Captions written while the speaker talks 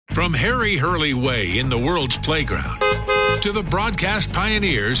From Harry Hurley Way in the world's playground to the broadcast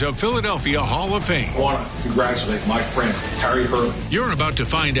pioneers of Philadelphia Hall of Fame. I want to congratulate my friend, Harry Hurley. You're about to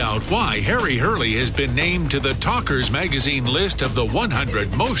find out why Harry Hurley has been named to the Talkers Magazine list of the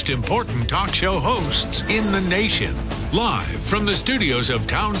 100 most important talk show hosts in the nation. Live from the studios of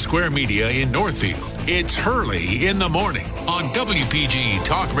Town Square Media in Northfield, it's Hurley in the Morning on WPG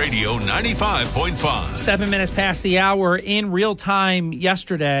Talk Radio 95.5. 7 minutes past the hour. In real time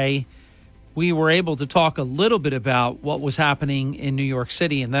yesterday, we were able to talk a little bit about what was happening in New York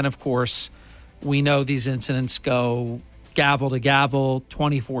City. And then, of course, we know these incidents go gavel to gavel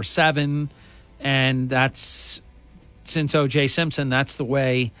 24/7. And that's, since O.J. Simpson, that's the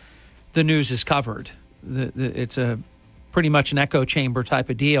way the news is covered. It's a pretty much an echo chamber type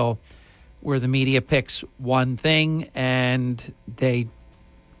of deal where the media picks one thing and they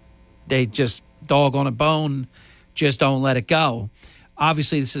just dog on a bone, just don't let it go.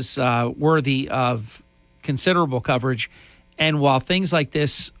 Obviously, this is worthy of considerable coverage. And while things like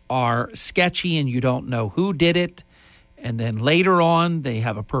this are sketchy and you don't know who did it, and then later on they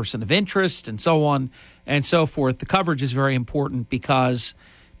have a person of interest and so on and so forth, the coverage is very important because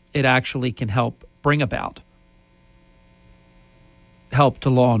it actually can help bring about help to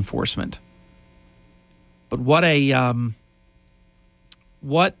law enforcement. But what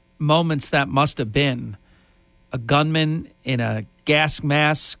moments that must have been. A gunman in a gas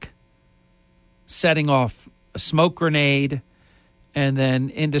mask setting off a smoke grenade and then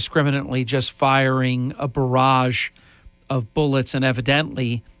indiscriminately just firing a barrage of bullets, and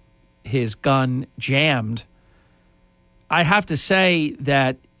evidently his gun jammed. I have to say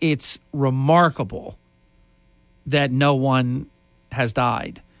that it's remarkable that no one has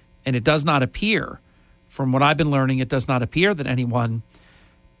died. And it does not appear, from what I've been learning, it does not appear that anyone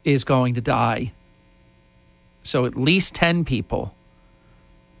is going to die. So at least 10 people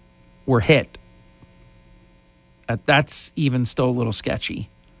were hit. That's even still a little sketchy.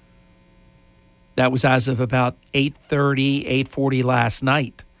 That was as of about 8:30, 8:40 last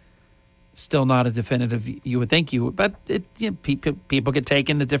night. Still not a definitive, you would think but people get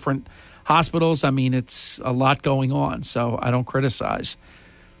taken to different hospitals. I mean, it's a lot going on, so I don't criticize.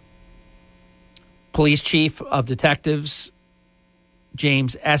 Police Chief of Detectives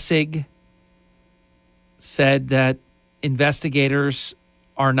James Essig said that investigators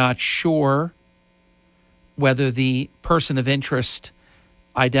are not sure whether the person of interest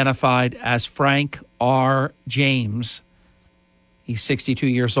identified as Frank R. James, he's 62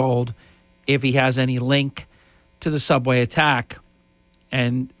 years old, if he has any link to the subway attack.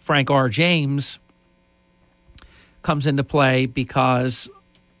 And Frank R. James comes into play because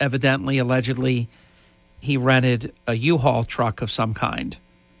evidently, allegedly, he rented a U-Haul truck of some kind.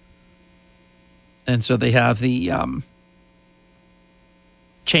 And so they have the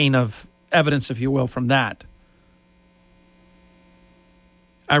chain of evidence, if you will, from that.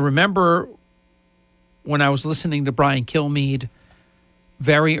 I remember when I was listening to Brian Kilmeade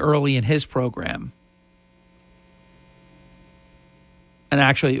very early in his program, and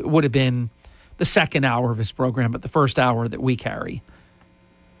actually it would have been the second hour of his program, but the first hour that we carry.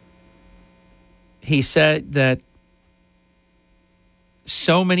 He said that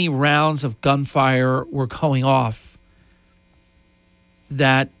so many rounds of gunfire were going off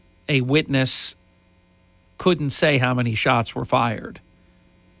that a witness couldn't say how many shots were fired.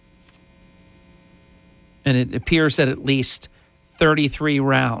 And it appears that at least 33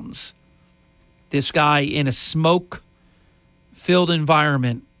 rounds. This guy in a smoke-filled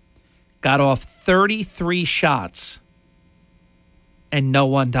environment got off 33 shots and no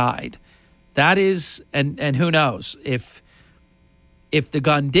one died. That is, and who knows, if the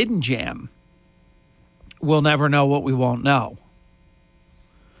gun didn't jam, we'll never know what we won't know.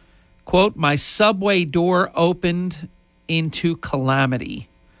 Quote, "My subway door opened into calamity.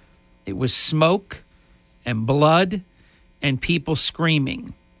 It was smoke and blood and people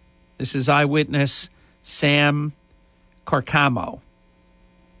screaming." This is eyewitness Sam Carcamo.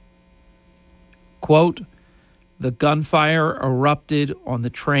 Quote, "The gunfire erupted on the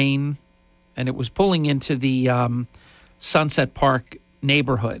train and it was pulling into the Sunset Park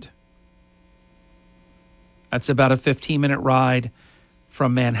neighborhood. That's about a 15-minute ride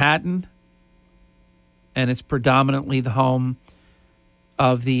from Manhattan, and it's predominantly the home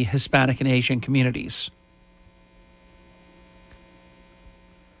of the Hispanic and Asian communities.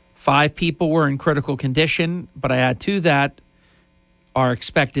 5 people were in critical condition, but I add to that, are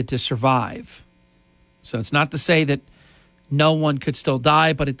expected to survive. So it's not to say that no one could still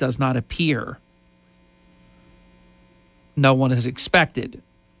die, but it does not appear. No one is expected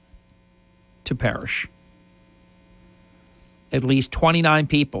to perish. At least 29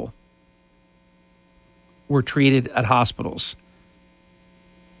 people were treated at hospitals.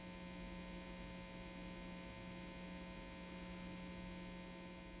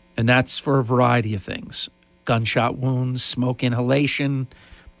 And that's for a variety of things: gunshot wounds, smoke inhalation,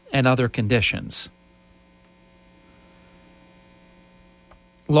 and other conditions.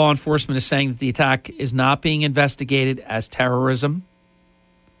 Law enforcement is saying that the attack is not being investigated as terrorism,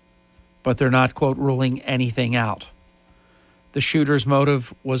 but they're not, quote, ruling anything out. The shooter's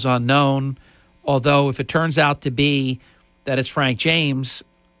motive was unknown, although if it turns out to be that it's Frank James,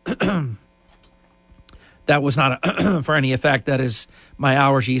 that was not for any effect. That is, my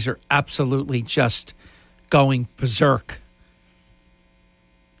allergies are absolutely just going berserk.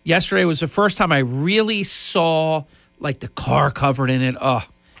 Yesterday was the first time I really saw like the car covered in it. Oh,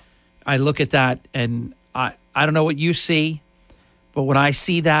 I look at that and I don't know what you see, but when I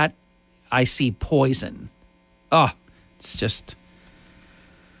see that, I see poison. Oh, it's just,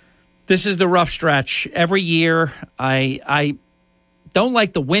 this is the rough stretch. Every year, I don't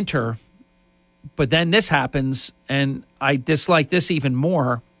like the winter, but then this happens, and I dislike this even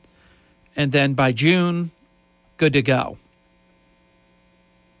more. And then by June, good to go.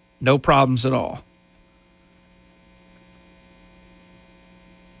 No problems at all.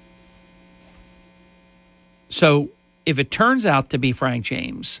 So if it turns out to be Frank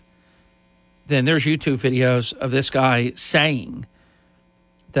James, then there's YouTube videos of this guy saying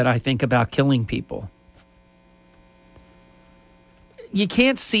that I think about killing people. You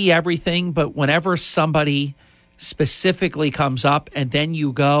can't see everything, but whenever somebody specifically comes up and then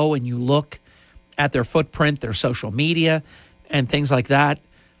you go and you look at their footprint, their social media, and things like that,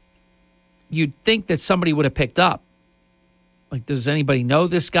 you'd think that somebody would have picked up. Like, does anybody know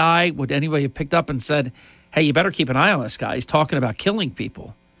this guy? Would anybody have picked up and said, hey, you better keep an eye on this guy. He's talking about killing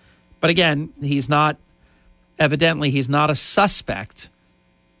people. But again, he's not a suspect,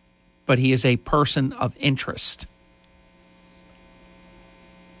 but he is a person of interest.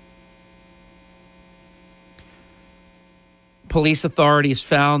 Police authorities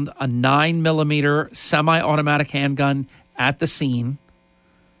found a 9mm semi-automatic handgun at the scene,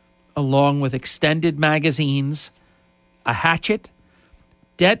 along with extended magazines, a hatchet,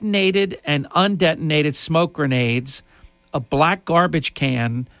 detonated and undetonated smoke grenades, a black garbage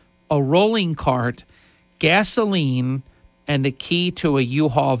can, a rolling cart, gasoline, and the key to a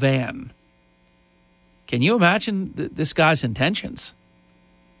U-Haul van. Can you imagine this guy's intentions?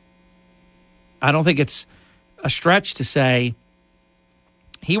 I don't think it's a stretch to say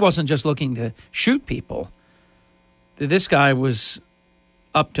he wasn't just looking to shoot people. This guy was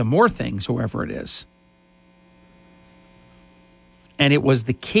up to more things, whoever it is. And it was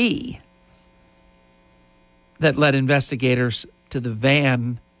the key that led investigators to the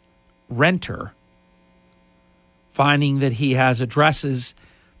van renter, finding that he has addresses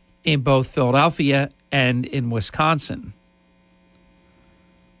in both Philadelphia and in Wisconsin.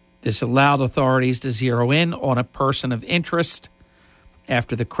 This allowed authorities to zero in on a person of interest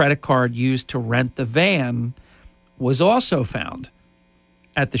after the credit card used to rent the van was also found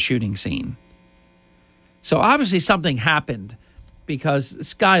at the shooting scene. So obviously something happened, because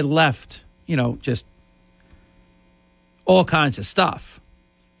this guy left, just all kinds of stuff.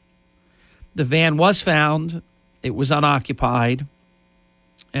 The van was found. It was unoccupied,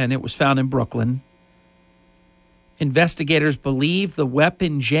 and it was found in Brooklyn. Investigators believe the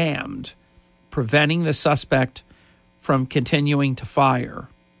weapon jammed, preventing the suspect from continuing to fire.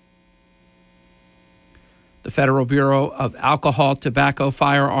 The Federal Bureau of Alcohol, Tobacco,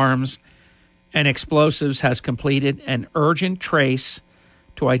 Firearms, and Explosives has completed an urgent trace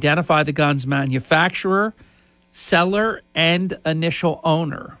to identify the gun's manufacturer, seller, and initial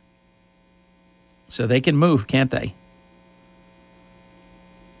owner. So they can move, can't they?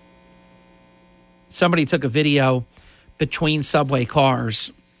 Somebody took a video between subway cars,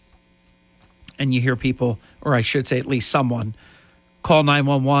 and you hear people, or I should say at least someone, call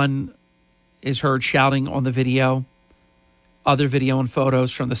 911, is heard shouting on the video. Other video and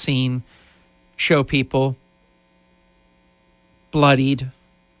photos from the scene show people bloodied,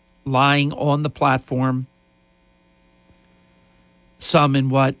 lying on the platform, some in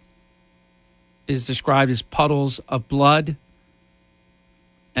what is described as puddles of blood,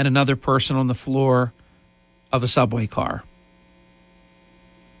 and another person on the floor of a subway car.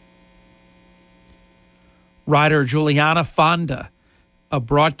 Writer Juliana Fonda, a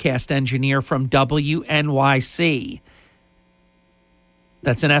broadcast engineer from WNYC,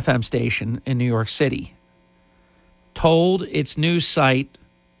 that's an FM station in New York City, told its news site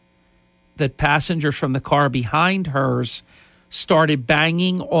that passengers from the car behind hers started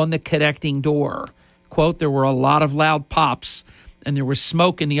banging on the connecting door. Quote, there were a lot of loud pops and there was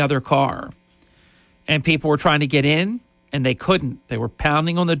smoke in the other car. And people were trying to get in and they couldn't. They were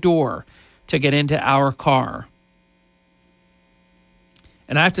pounding on the door to get into our car.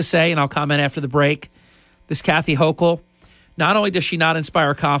 And I have to say, and I'll comment after the break, this Kathy Hochul, not only does she not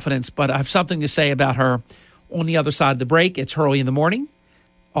inspire confidence, but I have something to say about her on the other side of the break. It's Hurley in the Morning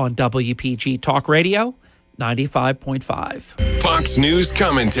on WPG Talk Radio 95.5. Fox News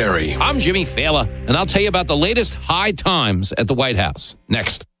commentary. I'm Jimmy Fallon, and I'll tell you about the latest high times at the White House.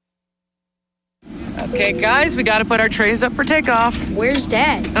 Next. Okay, guys, we got to put our trays up for takeoff. Where's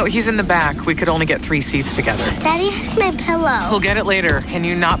Dad? Oh, he's in the back. We could only get 3 seats together. Daddy has my pillow. We'll get it later. Can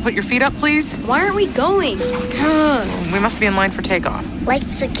you not put your feet up, please? Why aren't we going? We must be in line for takeoff. Like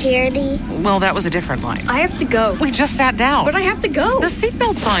security? Well, that was a different line. I have to go. We just sat down. But I have to go. The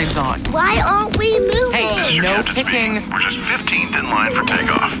seatbelt sign's on. Why aren't we moving? Hey, no kicking. We're just 15th in line for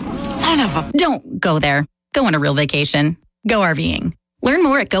takeoff. Son of a... Don't go there. Go on a real vacation. Go RVing. Learn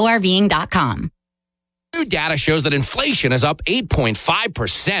more at GoRVing.com. New data shows that inflation is up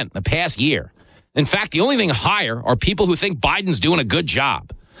 8.5% the past year. In fact, the only thing higher are people who think Biden's doing a good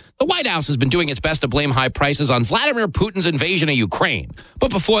job. The White House has been doing its best to blame high prices on Vladimir Putin's invasion of Ukraine.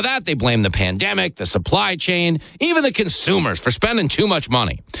 But before that, they blamed the pandemic, the supply chain, even the consumers for spending too much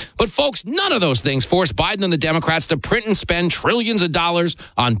money. But folks, none of those things forced Biden and the Democrats to print and spend trillions of dollars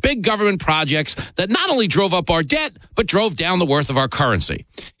on big government projects that not only drove up our debt, but drove down the worth of our currency.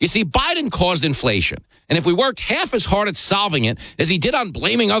 You see, Biden caused inflation. And if we worked half as hard at solving it as he did on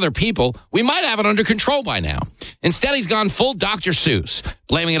blaming other people, we might have it under control by now. Instead, he's gone full Dr. Seuss,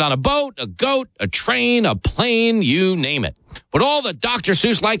 blaming it on a boat, a goat, a train, a plane, you name it. But all the Dr.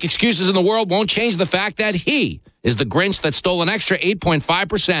 Seuss-like excuses in the world won't change the fact that he is the Grinch that stole an extra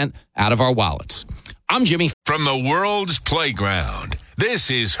 8.5% out of our wallets. I'm Jimmy. From the world's playground, this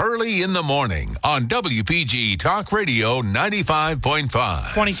is Hurley in the Morning on WPG Talk Radio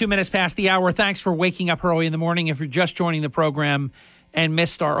 95.5. 22 minutes past the hour. Thanks for waking up early in the morning. If you're just joining the program and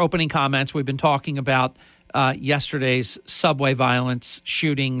missed our opening comments, we've been talking about yesterday's subway violence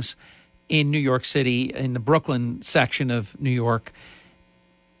shootings in New York City, in the Brooklyn section of New York.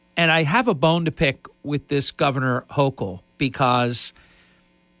 And I have a bone to pick with this Governor Hochul because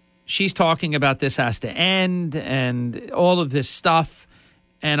she's talking about this has to end and all of this stuff.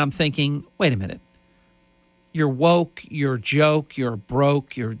 And I'm thinking, wait a minute. You're woke, you're joke, you're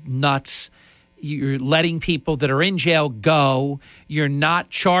broke, you're nuts. You're letting people that are in jail go. You're not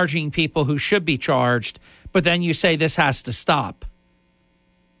charging people who should be charged. But then you say this has to stop.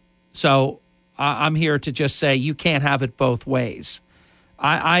 So I'm here to just say you can't have it both ways.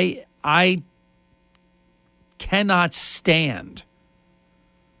 I cannot stand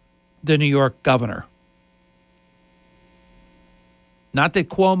the New York governor. Not that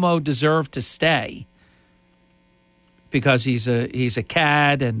Cuomo deserved to stay because he's a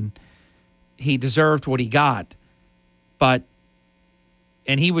cad and he deserved what he got. And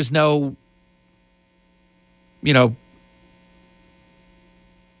he was no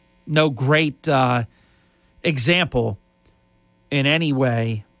great example in any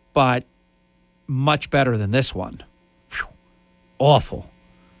way, but much better than this one. Whew. Awful.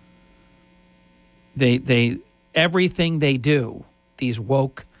 They everything they do, these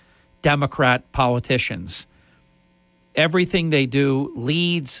woke Democrat politicians, everything they do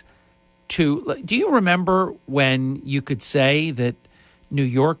leads to. Do you remember when you could say that New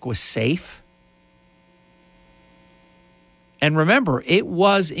York was safe? And remember, it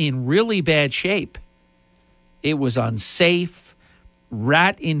was in really bad shape. It was unsafe,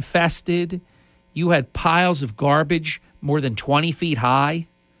 rat infested. You had piles of garbage more than 20 feet high.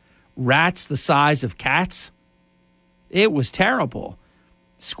 Rats the size of cats. It was terrible.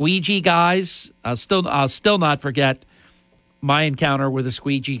 Squeegee guys. I'll still not forget my encounter with a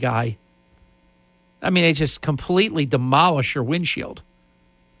squeegee guy. I mean, they just completely demolish your windshield.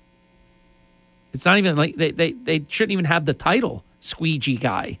 It's not even like they shouldn't even have the title squeegee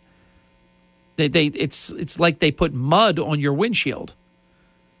guy. It's like they put mud on your windshield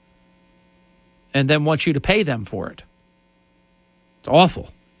and then want you to pay them for it. It's awful.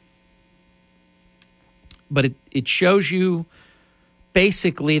 But it shows you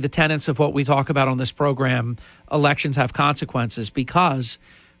basically the tenets of what we talk about on this program. Elections have consequences, because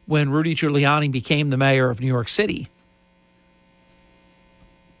when Rudy Giuliani became the mayor of New York City,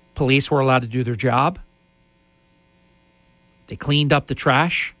 police were allowed to do their job. They cleaned up the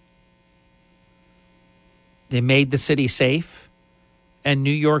trash. They made the city safe. And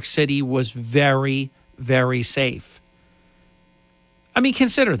New York City was very, very safe. I mean,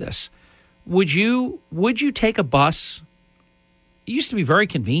 consider this. Would you take a bus? It used to be very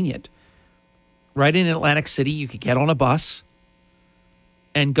convenient. right in Atlantic City. You could get on a bus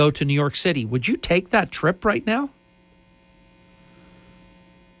and go to New York City. Would you take that trip right now?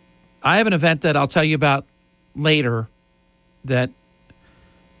 I have an event that I'll tell you about later that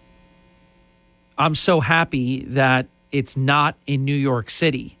I'm so happy that it's not in New York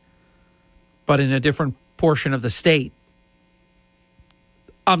City, but in a different portion of the state.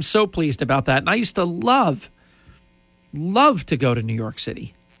 I'm so pleased about that. And I used to love to go to New York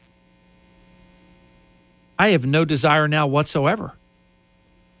City. I have no desire now whatsoever.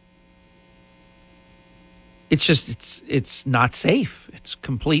 It's just, it's not safe. It's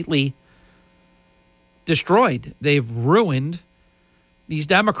completely destroyed. They've ruined, these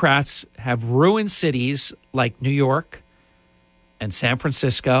Democrats have ruined cities like New York and San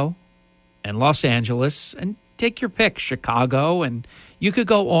Francisco and Los Angeles, and take your pick, Chicago, and you could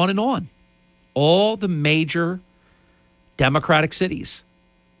go on and on. All the major Democratic cities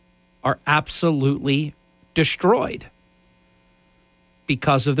are absolutely destroyed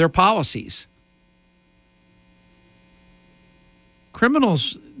because of their policies.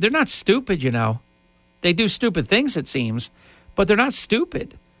 Criminals, they're not stupid, you know. They do stupid things, it seems, but they're not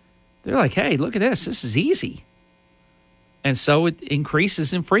stupid. They're like, hey, look at this. This is easy. And so it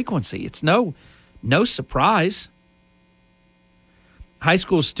increases in frequency. It's no surprise. High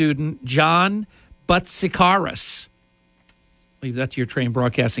school student John Butsikaris, leave that to your train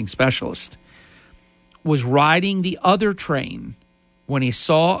broadcasting specialist, was riding the other train when he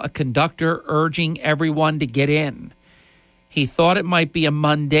saw a conductor urging everyone to get in. He thought it might be a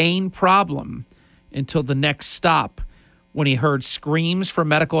mundane problem until the next stop, when he heard screams for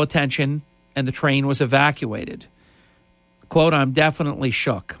medical attention and the train was evacuated. Quote, I'm definitely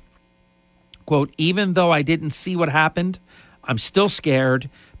shook. Quote, even though I didn't see what happened, I'm still scared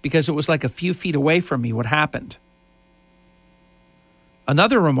because it was like a few feet away from me what happened.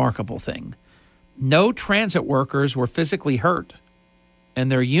 Another remarkable thing, no transit workers were physically hurt, and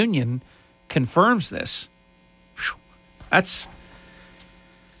their union confirms this. That's,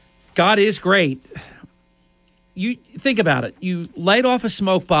 God is great. You think about it. You light off a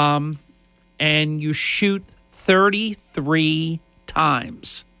smoke bomb and you shoot 33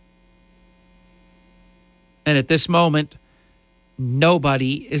 times. And at this moment,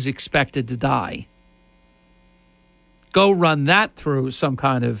 nobody is expected to die. Go run that through some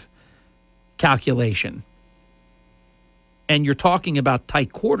kind of calculation. And you're talking about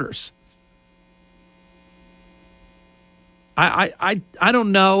tight quarters. I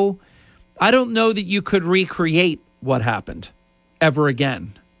don't know. I don't know that you could recreate what happened ever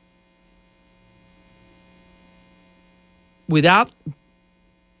again. Without,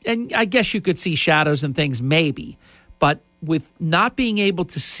 and I guess you could see shadows and things maybe, but with not being able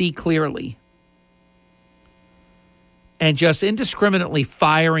to see clearly and just indiscriminately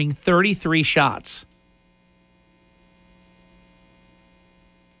firing 33 shots,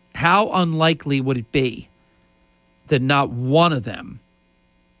 how unlikely would it be that not one of them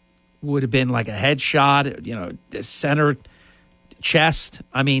would have been like a headshot, you know, the center chest?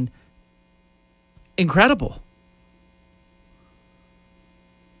 I mean, incredible.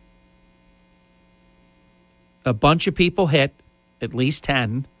 A bunch of people hit, at least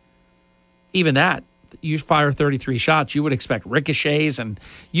 10. Even that, you fire 33 shots, you would expect ricochets, and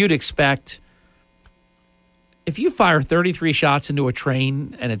you'd expect, if you fire 33 shots into a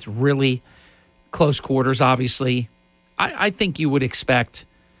train and it's really close quarters, obviously, I think you would expect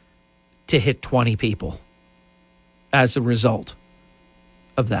to hit 20 people as a result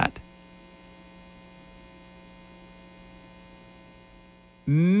of that.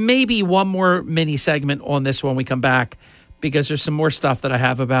 Maybe one more mini segment on this when we come back, because there's some more stuff that I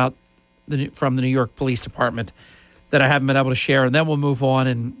have about from the New York Police Department that I haven't been able to share. And then we'll move on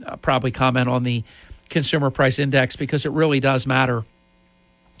and probably comment on the Consumer Price Index, because it really does matter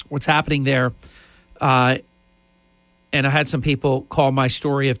what's happening there. And I had some people call my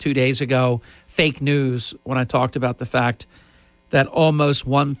story of 2 days ago fake news when I talked about the fact that almost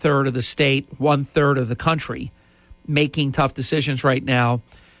 1/3 of the state, 1/3 of the country, making tough decisions right now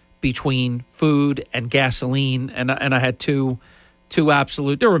between food and gasoline. And I had two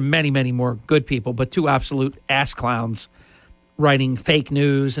absolute, there were many, many more good people, but two absolute ass clowns writing fake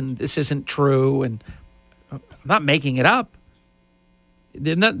news and this isn't true. And I'm not making it up.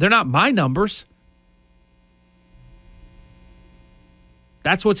 They're not my numbers.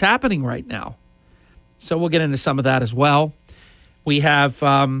 That's what's happening right now. So we'll get into some of that as well. We have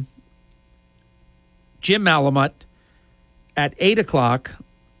Jim Malamut at 8 o'clock,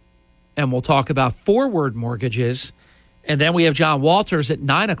 and we'll talk about forward mortgages. And then we have John Walters at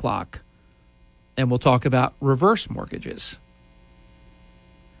 9 o'clock, and we'll talk about reverse mortgages.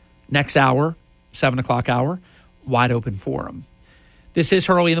 Next hour, 7 o'clock hour, wide open forum. This is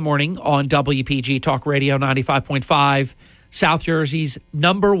Hurley in the Morning on WPG Talk Radio 95.5, South Jersey's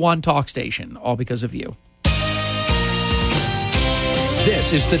 #1 talk station, all because of you.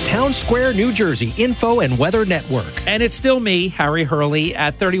 This is the Town Square, New Jersey Info and Weather Network. And it's still me, Harry Hurley,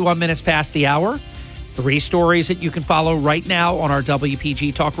 at 31 minutes past the hour. 3 stories that you can follow right now on our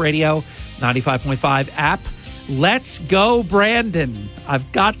WPG Talk Radio 95.5 app. Let's go, Brandon.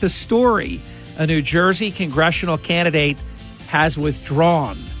 I've got the story. A New Jersey congressional candidate has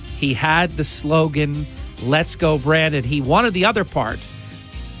withdrawn. He had the slogan, "Let's go, Brandon." He wanted the other part,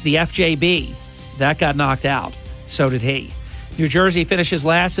 the FJB. That got knocked out. So did he. New Jersey finishes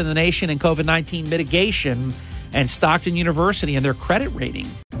last in the nation in COVID-19 mitigation, and Stockton University in their credit rating.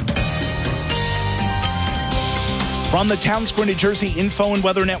 From the Town Square, New Jersey Info and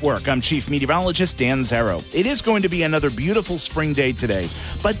Weather Network, I'm Chief Meteorologist Dan Zarrow. It is going to be another beautiful spring day today,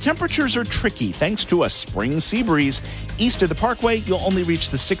 but temperatures are tricky thanks to a spring sea breeze. East of the Parkway, you'll only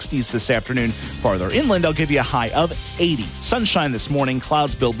reach the 60s this afternoon. Farther inland, I'll give you a high of 80. Sunshine this morning,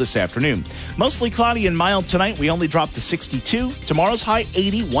 clouds build this afternoon. Mostly cloudy and mild tonight. We only drop to 62. Tomorrow's high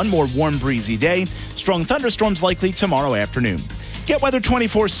 80, one more warm, breezy day. Strong thunderstorms likely tomorrow afternoon. Get weather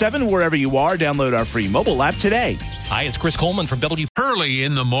 24/7 wherever you are. Download our free mobile app today. Hi, it's Chris Coleman from Hurley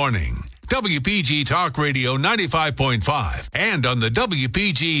in the Morning. WPG Talk Radio 95.5 and on the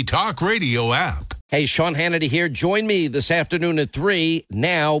WPG Talk Radio app. Hey, Sean Hannity here. Join me this afternoon at 3.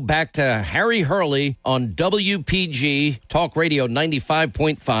 Now back to Harry Hurley on WPG Talk Radio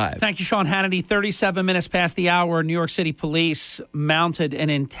 95.5. Thank you, Sean Hannity. 37 minutes past the hour, New York City police mounted an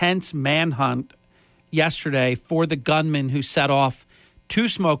intense manhunt yesterday for the gunman who set off 2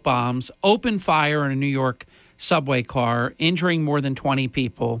 smoke bombs, opened fire in a New York subway car, injuring more than 20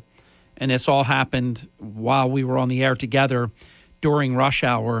 people. And this all happened while we were on the air together during rush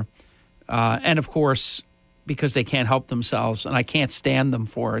hour. And, of course, because they can't help themselves, and I can't stand them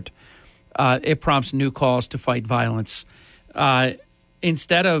for it, it prompts new calls to fight violence.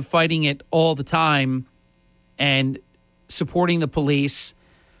 Instead of fighting it all the time and supporting the police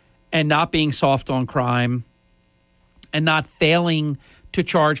and not being soft on crime and not failing to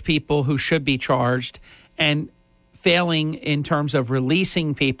charge people who should be charged and failing in terms of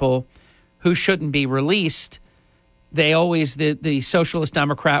releasing people who shouldn't be released, they always, the Socialist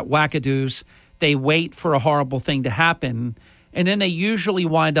Democrat wackadoos, they wait for a horrible thing to happen, and then they usually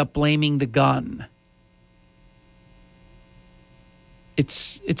wind up blaming the gun.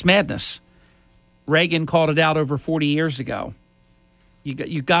 It's madness. Reagan called it out over 40 years ago.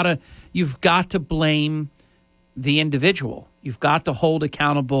 You've got to blame the individual. You've got to hold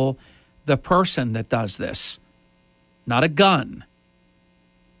accountable the person that does this, not a gun.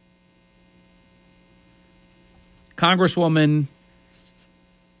 Congresswoman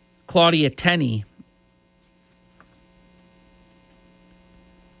Claudia Tenney,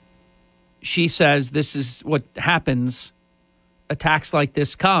 she says this is what happens. Attacks like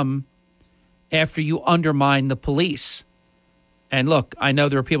this come after you undermine the police. And look, I know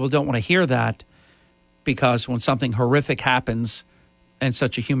there are people who don't want to hear that because when something horrific happens and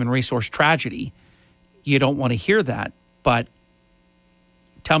such a human resource tragedy, you don't want to hear that. But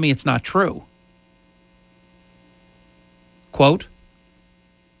tell me it's not true. Quote,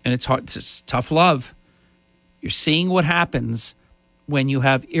 and it's hard, it's tough love. You're seeing what happens when you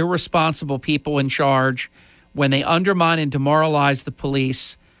have irresponsible people in charge, when they undermine and demoralize the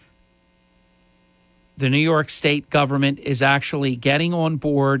police. The New York State government is actually getting on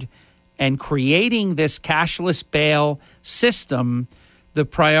board and creating this cashless bail system, the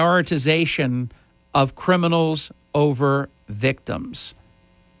prioritization of criminals over victims.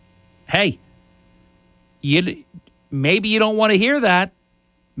 Hey, maybe you don't want to hear that.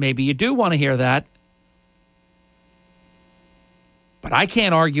 Maybe you do want to hear that. But I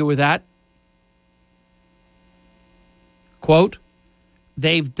can't argue with that. Quote,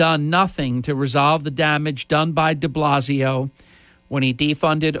 they've done nothing to resolve the damage done by de Blasio when he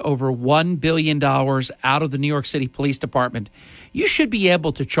defunded over $1 billion out of the New York City Police Department. You should be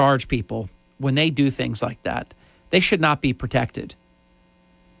able to charge people when they do things like that. They should not be protected.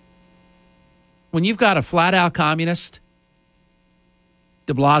 When you've got a flat-out communist,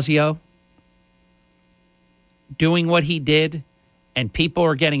 de Blasio, doing what he did, and people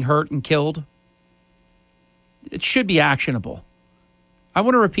are getting hurt and killed, it should be actionable. I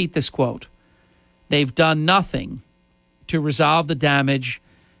want to repeat this quote. They've done nothing to resolve the damage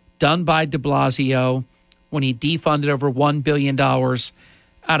done by de Blasio when he defunded over $1 billion out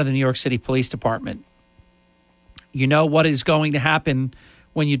of the New York City Police Department. You know what is going to happen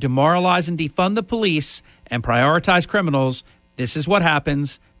when you demoralize and defund the police and prioritize criminals? This is what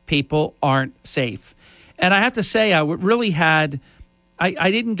happens. People aren't safe. And I have to say, I really had,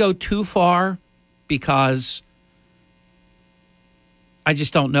 I didn't go too far because I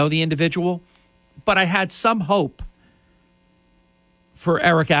just don't know the individual, but I had some hope for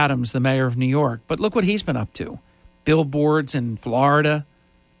Eric Adams, the mayor of New York. But look what he's been up to. Billboards in Florida.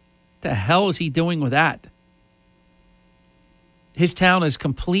 The hell is he doing with that? His town is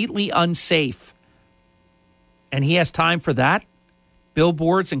completely unsafe. And he has time for that?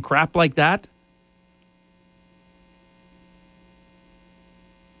 Billboards and crap like that?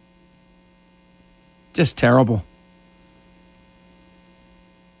 Just terrible.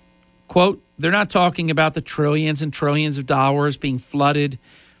 Quote, they're not talking about the trillions and trillions of dollars being flooded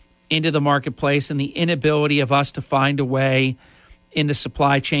into the marketplace and the inability of us to find a way in the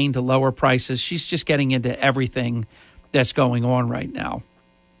supply chain to lower prices. She's just getting into everything that's going on right now.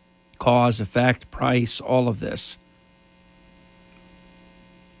 Cause, effect, price, all of this.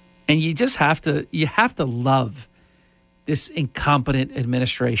 And you just have to love this incompetent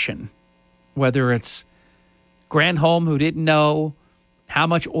administration. Whether it's Granholm, who didn't know how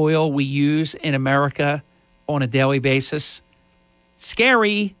much oil we use in America on a daily basis.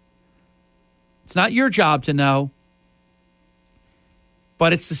 Scary. It's not your job to know.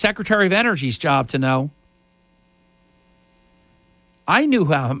 But it's the Secretary of Energy's job to know. I knew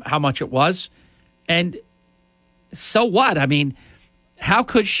how much it was. And so what? I mean, how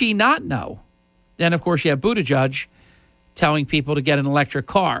could she not know? Then, of course, you have Buttigieg telling people to get an electric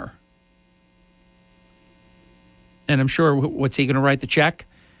car. And I'm sure, what's he going to write the check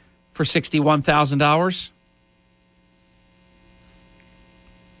for $61,000?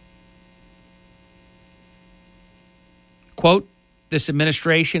 Quote, this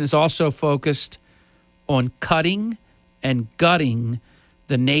administration is also focused on cutting and gutting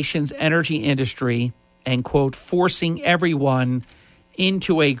the nation's energy industry and, quote, forcing everyone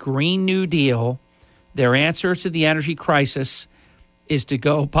into a Green New Deal. Their answer to the energy crisis is to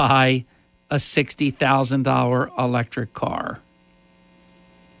go buy a $60,000 electric car.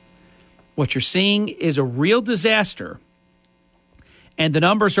 What you're seeing is a real disaster, and the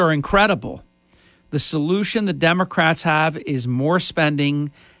numbers are incredible. The solution the Democrats have is more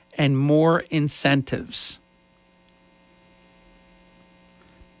spending and more incentives.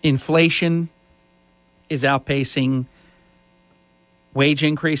 Inflation is outpacing wage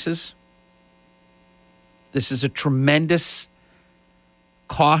increases. This is a tremendous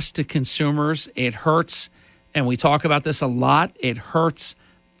cost to consumers. It hurts, and we talk about this a lot, it hurts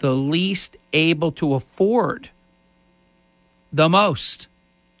the least able to afford the most.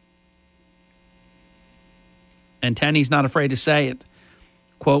 And Tenney's not afraid to say it.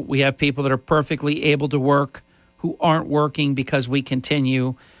 Quote, we have people that are perfectly able to work who aren't working because we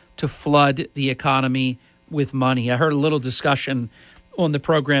continue to flood the economy with money. I heard a little discussion on the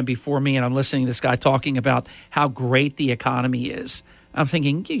program before me, and I'm listening to this guy talking about how great the economy is. I'm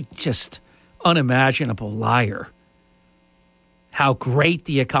thinking, you just unimaginable liar. How great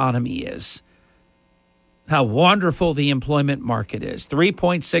the economy is. How wonderful the employment market is.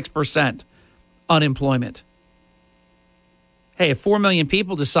 3.6% unemployment. Hey, if 4 million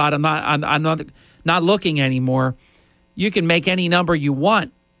people decide I'm not looking anymore, you can make any number you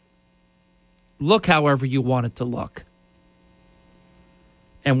want. Look however you want it to look.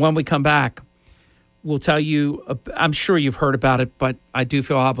 And when we come back, we'll tell you, I'm sure you've heard about it, but I do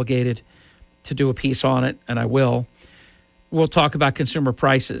feel obligated to do a piece on it, and I will. We'll talk about consumer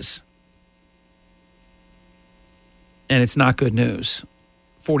prices. And it's not good news.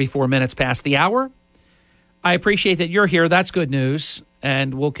 44 minutes past the hour. I appreciate that you're here. That's good news.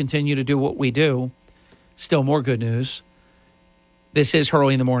 And we'll continue to do what we do. Still more good news. This is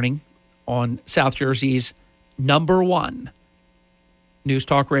Hurley in the Morning on South Jersey's #1 news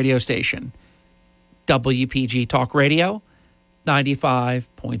talk radio station, WPG Talk Radio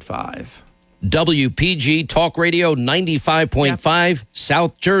 95.5. WPG Talk Radio 95.5,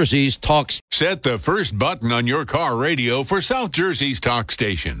 South Jersey's talk. Set the first button on your car radio for South Jersey's talk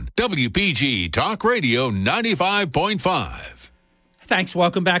station, WPG Talk Radio 95.5. Thanks.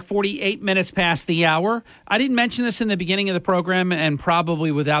 Welcome back. 48 minutes past the hour. I didn't mention this in the beginning of the program, and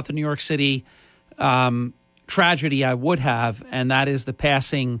probably without the New York City tragedy I would have, and that is the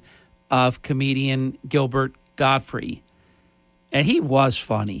passing of comedian Gilbert Gottfried. And he was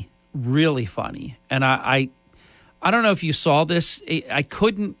funny. Really funny. And I don't know if you saw this. I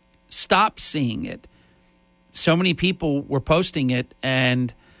couldn't stop seeing it. So many people were posting it,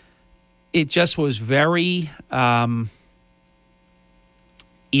 and it just was very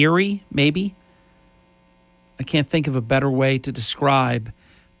eerie, maybe. I can't think of a better way to describe,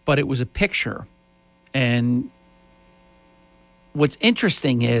 but it was a picture. And what's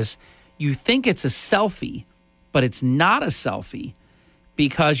interesting is you think it's a selfie, but it's not a selfie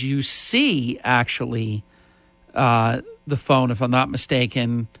because you see actually the phone, if I'm not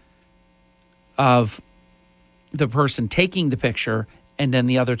mistaken, of the person taking the picture and then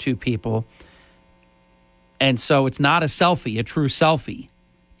the other two people. And so it's not a selfie, a true selfie.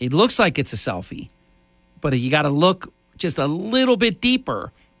 It looks like it's a selfie, but you got to look just a little bit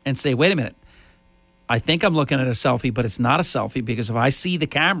deeper and say, wait a minute, I think I'm looking at a selfie, but it's not a selfie because if I see the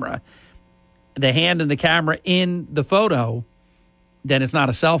camera, the hand and the camera in the photo, then it's not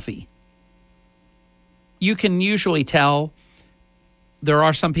a selfie. You can usually tell. There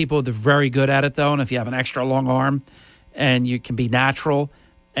are some people that are very good at it, though, and if you have an extra long arm and you can be natural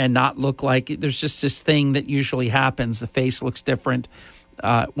and not look like there's just this thing that usually happens. The face looks different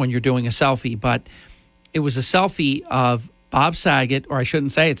when you're doing a selfie, but it was a selfie of Bob Saget, or I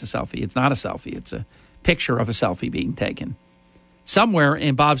shouldn't say it's a selfie. It's not a selfie. It's a picture of a selfie being taken. Somewhere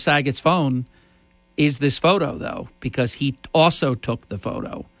in Bob Saget's phone is this photo, though, because he also took the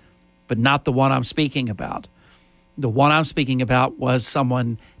photo, but not the one I'm speaking about. The one I'm speaking about was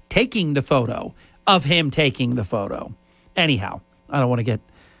someone taking the photo of him taking the photo. Anyhow, I don't want to get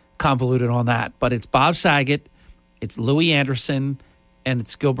convoluted on that, but it's Bob Saget, it's Louis Anderson, and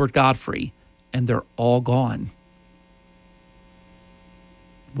it's Gilbert Gottfried, and they're all gone.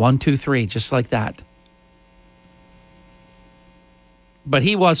 1, 2, 3, just like that. But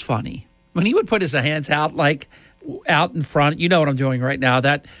he was funny. When he would put his hands out, like out in front, you know what I'm doing right now,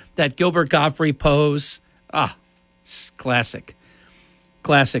 that Gilbert Gottfried pose, classic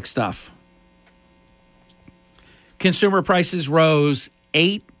stuff. Consumer prices rose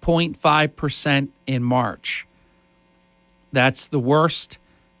 8.5% in March. That's the worst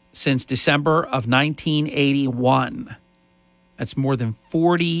since December of 1981. That's more than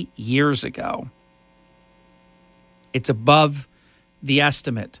 40 years ago. It's above the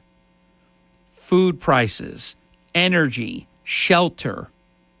estimate. Food prices, energy, shelter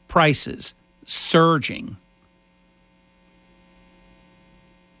prices surging.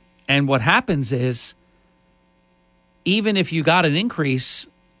 And what happens is, even if you got an increase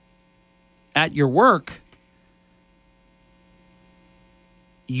at your work,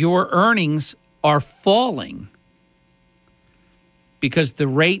 your earnings are falling because the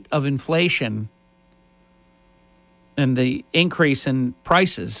rate of inflation and the increase in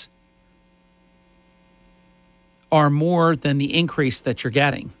prices are more than the increase that you're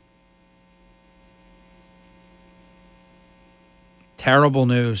getting. Terrible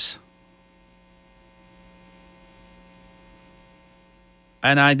news.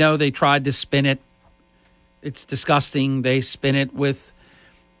 And I know they tried to spin it. It's disgusting. They spin it with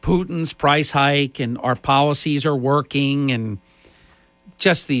Putin's price hike and our policies are working and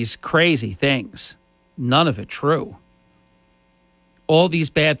just these crazy things. None of it true. All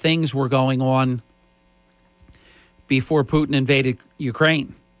these bad things were going on before Putin invaded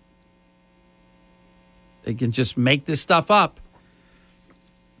Ukraine. They can just make this stuff up.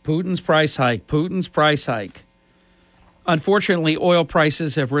 Putin's price hike, Putin's price hike. Unfortunately, oil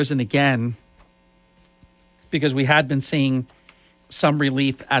prices have risen again because we had been seeing some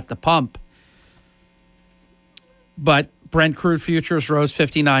relief at the pump. But Brent crude futures rose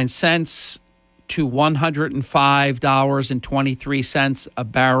 59 cents to $105.23 a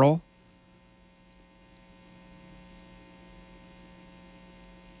barrel.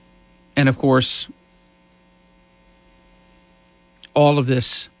 And of course, all of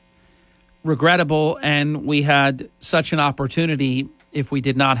this regrettable, and we had such an opportunity if we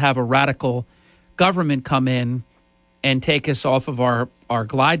did not have a radical government come in and take us off of our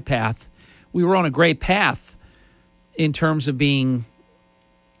glide path. We were on a great path in terms of being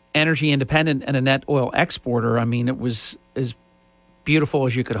energy independent and a net oil exporter. I mean, it was as beautiful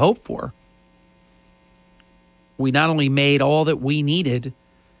as you could hope for. We not only made all that we needed,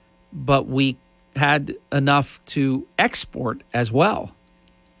 but we had enough to export as well.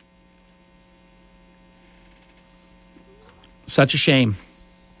 Such a shame.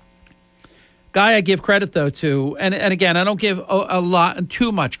 Guy I give credit, though, to, and again, I don't give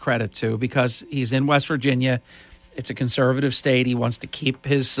too much credit to because he's in West Virginia. It's a conservative state. He wants to keep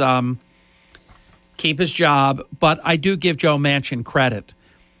his job. But I do give Joe Manchin credit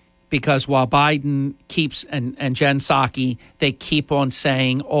because while Biden keeps, and Jen Psaki, they keep on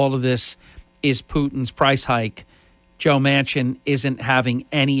saying all of this is Putin's price hike, Joe Manchin isn't having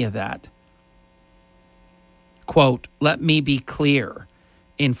any of that. Quote, let me be clear.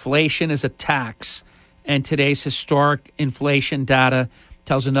 Inflation is a tax, and today's historic inflation data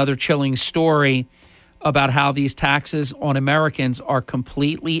tells another chilling story about how these taxes on Americans are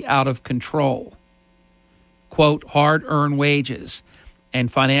completely out of control. quote, hard-earned wages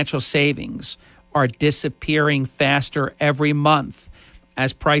and financial savings are disappearing faster every month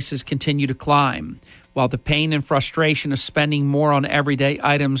as prices continue to climb, while the pain and frustration of spending more on everyday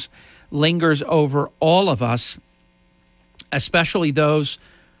items lingers over all of us, especially those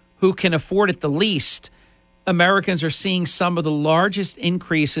who can afford it the least. Americans are seeing some of the largest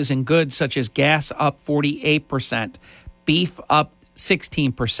increases in goods such as gas up 48%, beef up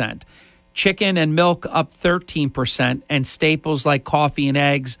 16%, chicken and milk up 13%, and staples like coffee and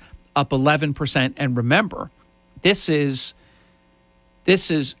eggs up 11%. And remember, this is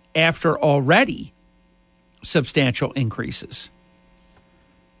after already substantial increases.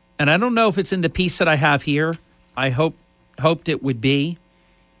 And I don't know if it's in the piece that I have here. I hoped it would be,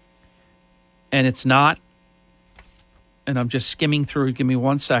 and it's not. And I'm just skimming through. Give me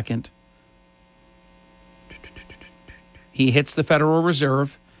 1 second. He hits the Federal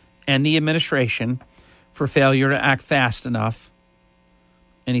Reserve and the administration for failure to act fast enough.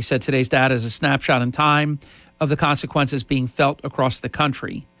 And he said today's data is a snapshot in time of the consequences being felt across the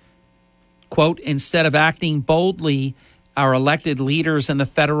country. Quote, instead of acting boldly, our elected leaders and the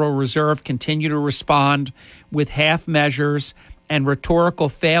Federal Reserve continue to respond with half measures and rhetorical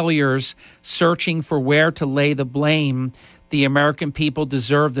failures, searching for where to lay the blame. The American people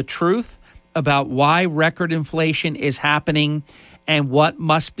deserve the truth about why record inflation is happening and what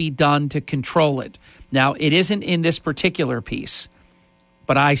must be done to control it. Now, it isn't in this particular piece,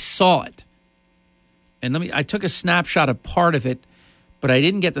 but I saw it. And I took a snapshot of part of it, but I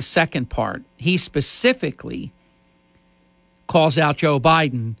didn't get the second part. He specifically calls out Joe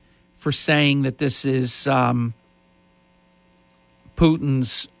Biden for saying that this is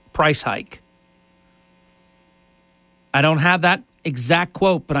Putin's price hike. I don't have that exact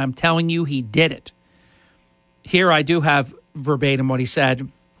quote, but I'm telling you he did it. Here I do have verbatim what he said.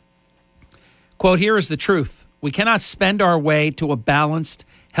 Quote, here is the truth. We cannot spend our way to a balanced,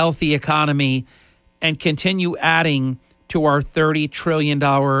 healthy economy and continue adding to our $30 trillion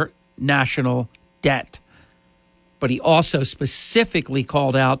national debt. But he also specifically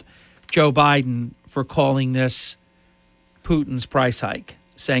called out Joe Biden for calling this Putin's price hike,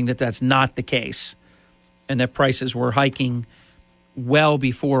 saying that that's not the case and that prices were hiking well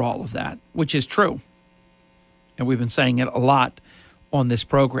before all of that, which is true. And we've been saying it a lot on this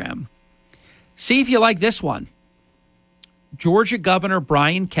program. See if you like this one. Georgia Governor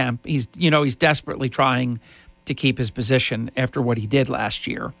Brian Kemp, he's desperately trying to keep his position after what he did last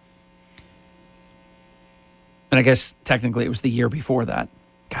year. And I guess technically it was the year before that.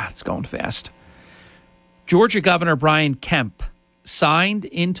 God, it's going fast. Georgia Governor Brian Kemp signed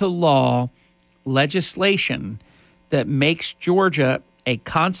into law legislation that makes Georgia a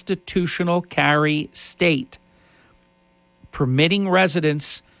constitutional carry state, permitting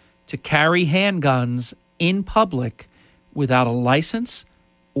residents to carry handguns in public without a license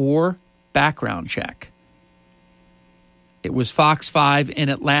or background check. It was Fox 5 in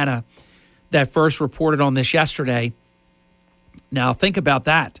Atlanta that first reported on this yesterday. Now think about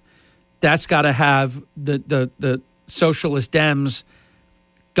that. That's got to have the socialist Dems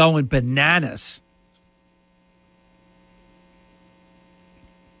going bananas.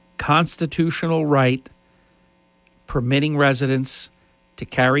 Constitutional right permitting residents to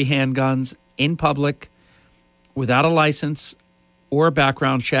carry handguns in public without a license or a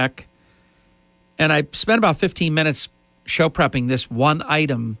background check. And I spent about 15 minutes show prepping this one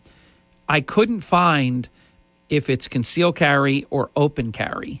item. I couldn't find if it's concealed carry or open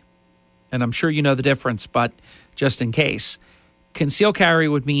carry. And I'm sure you know the difference, but just in case. Concealed carry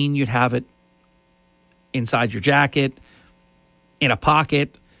would mean you'd have it inside your jacket, in a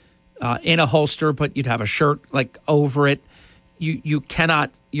pocket, in a holster, but you'd have a shirt like over it. You're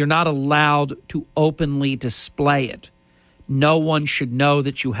not allowed to openly display it. No one should know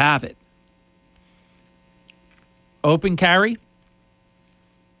that you have it. Open carry,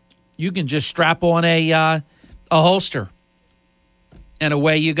 you can just strap on a holster and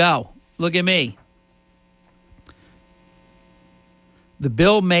away you go. Look at me. The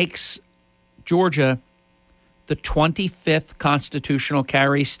bill makes Georgia the 25th constitutional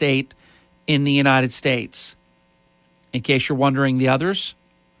carry state in the United States. In case you're wondering the others,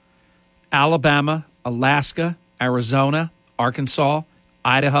 Alabama, Alaska, Arizona, Arkansas,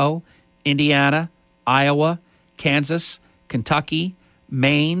 Idaho, Indiana, Iowa, Kansas, Kentucky,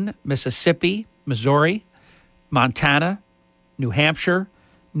 Maine, Mississippi, Missouri, Montana, New Hampshire,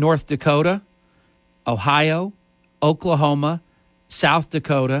 North Dakota, Ohio, Oklahoma, South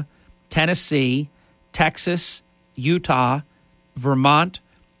Dakota, Tennessee, Texas, Utah, Vermont,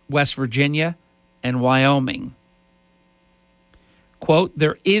 West Virginia, and Wyoming. Quote,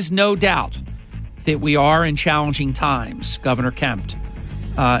 there is no doubt that we are in challenging times. Governor Kemp.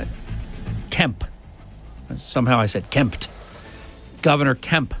 Somehow I said Kempt. Governor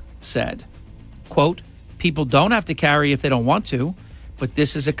Kemp said, quote, people don't have to carry if they don't want to, but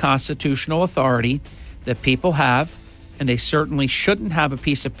this is a constitutional authority that people have, and they certainly shouldn't have a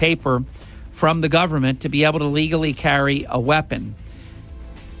piece of paper from the government to be able to legally carry a weapon.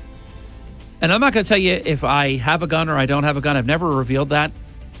 And I'm not going to tell you if I have a gun or I don't have a gun. I've never revealed that,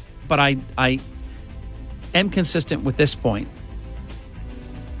 but I am consistent with this point.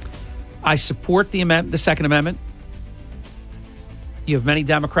 I support the Second Amendment. You have many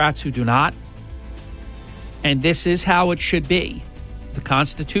Democrats who do not. And this is how it should be. The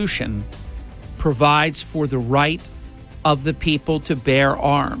Constitution provides for the right of the people to bear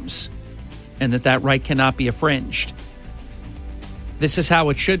arms, and that right cannot be infringed. This is how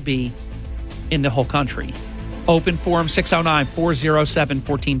it should be in the whole country. Open Forum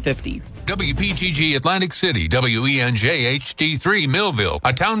 609-407-1450. WPGG Atlantic City, WENJ HD3 Millville,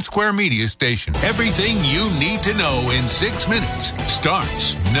 a Town Square media station. Everything you need to know in 6 minutes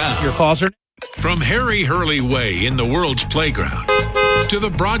starts now. Your calls are... From Harry Hurley Way in the world's playground to the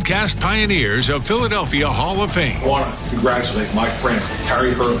broadcast pioneers of Philadelphia Hall of Fame. I want to congratulate my friend,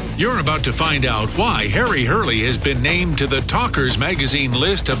 Harry Hurley. You're about to find out why Harry Hurley has been named to the Talkers Magazine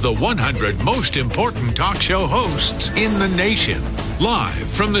list of the 100 most important talk show hosts in the nation. Live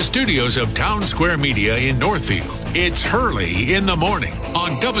from the studios of Town Square Media in Northfield, it's Hurley in the Morning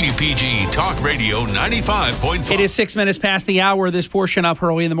on WPG Talk Radio 95.5. It is 6 minutes past the hour. This portion of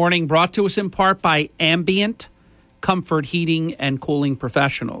Hurley in the Morning brought to us in part by Ambient Comfort Heating and Cooling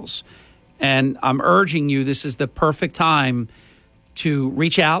Professionals. And I'm urging you, this is the perfect time to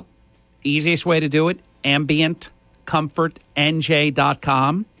reach out. Easiest way to do it,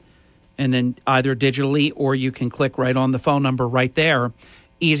 ambientcomfortnj.com. And then either digitally or you can click right on the phone number right there.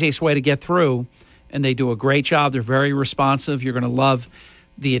 Easiest way to get through. And they do a great job. They're very responsive. You're going to love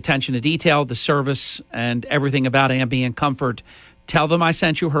the attention to detail, the service, and everything about Ambient Comfort. Tell them I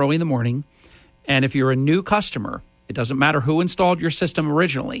sent you Hurley in the Morning. And if you're a new customer, it doesn't matter who installed your system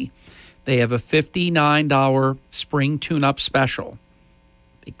originally, they have a $59 spring tune-up special.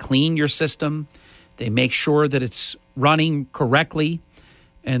 They clean your system. They make sure that it's running correctly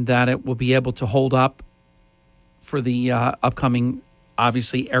and that it will be able to hold up for the upcoming,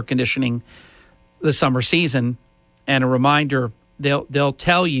 obviously, air conditioning, the summer season. And a reminder, they'll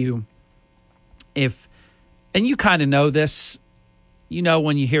tell you if, and you kind of know this, you know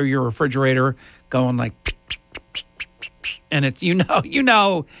when you hear your refrigerator going like, and it's you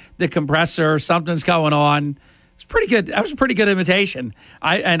know the compressor, something's going on. It's pretty good. That was a pretty good imitation.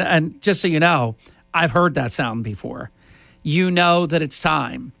 And just so you know, I've heard that sound before. You know that it's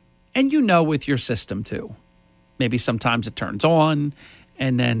time, and you know with your system too. Maybe sometimes it turns on,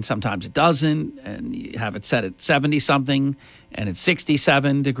 and then sometimes it doesn't, and you have it set at 70 something, and it's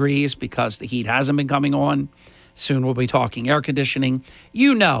 67 degrees because the heat hasn't been coming on. Soon we'll be talking air conditioning.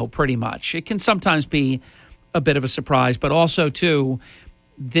 You know pretty much. It can sometimes be a bit of a surprise, but also, too,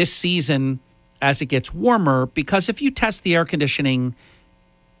 this season, as it gets warmer, because if you test the air conditioning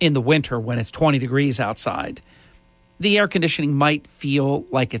in the winter when it's 20 degrees outside, the air conditioning might feel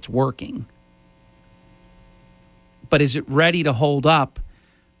like it's working. But is it ready to hold up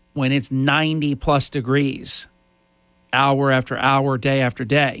when it's 90-plus degrees, hour after hour, day after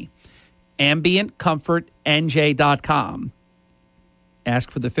day? AmbientComfortNJ.com.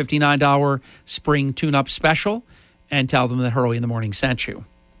 Ask for the $59 spring tune-up special and tell them that Hurley in the Morning sent you.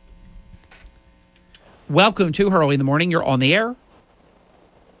 Welcome to Hurley in the Morning. You're on the air.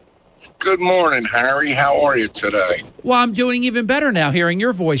 Good morning, Harry. How are you today? Well, I'm doing even better now hearing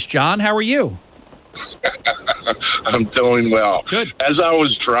your voice, John. How are you? I'm doing well. Good. As I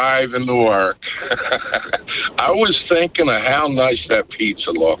was driving to work, I was thinking of how nice that pizza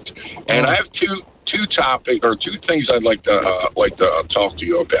looked. And I have two things I'd like to talk to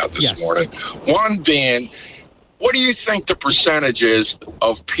you about this morning. One being, what do you think the percentage is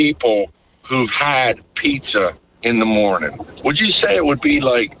of people who've had pizza in the morning? Would you say it would be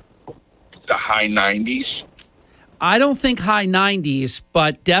like the high 90s? I don't think high 90s,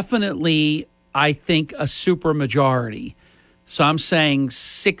 but definitely I think a super majority. So I'm saying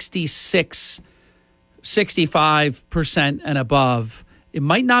 66, 65% and above. It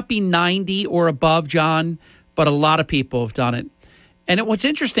might not be 90 or above, John, but a lot of people have done it. And what's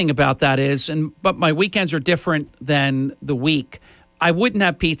interesting about that is, but my weekends are different than the week. I wouldn't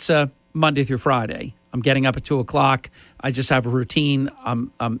have pizza Monday through Friday. I'm getting up at 2 o'clock. I just have a routine.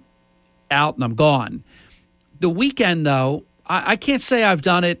 I'm out and I'm gone. The weekend, though, I can't say I've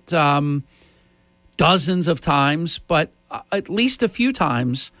done it dozens of times, but at least a few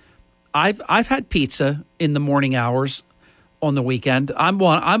times I've had pizza in the morning hours on the weekend. I'm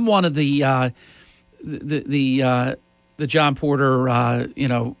one of the John Porter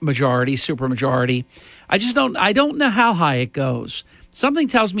majority, super majority. I don't know how high it goes. Something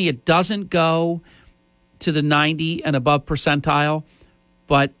tells me it doesn't go to the 90 and above percentile,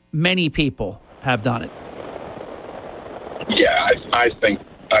 but many people have done it. Yeah, I think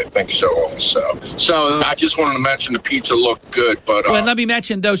so also. So I just wanted to mention the pizza looked good, but well, let me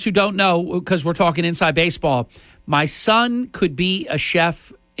mention those who don't know, because we're talking inside baseball. My son could be a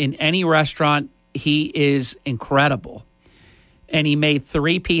chef in any restaurant. He is incredible, and he made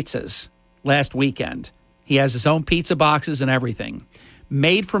 3 pizzas last weekend. He has his own pizza boxes and everything,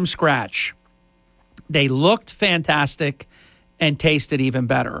 made from scratch. They looked fantastic and tasted even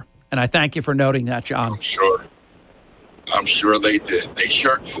better. And I thank you for noting that, John. I'm sure they did.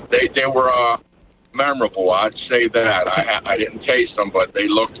 They were memorable. I'd say that. I didn't taste them, but they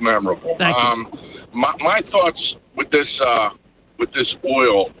looked memorable. Thank you. My thoughts with this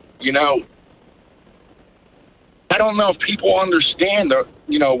oil. I don't know if people understand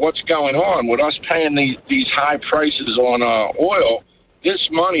what's going on with us paying these high prices on oil. This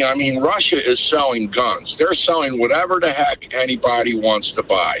money, I mean, Russia is selling guns. They're selling whatever the heck anybody wants to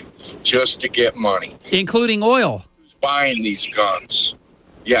buy just to get money. Including oil. Who's buying these guns?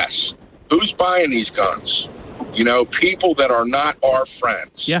 Yes. Who's buying these guns? People that are not our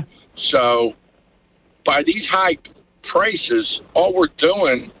friends. Yeah. So by these high prices, all we're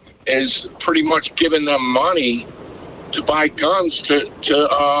doing is pretty much giving them money to buy guns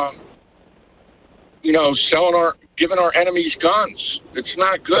giving our enemies guns. It's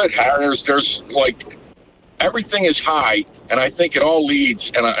not good, Harry. There's everything is high, and I think it all leads,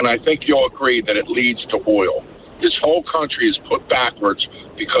 and I think you'll agree that it leads to oil. This whole country is put backwards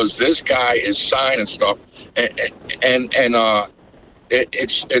because this guy is signing stuff, and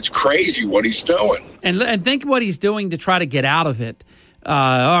it's crazy what he's doing. And think what he's doing to try to get out of it.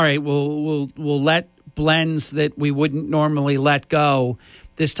 All right, we'll let blends that we wouldn't normally let go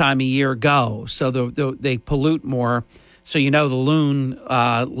this time of year go, so they pollute more. So the loon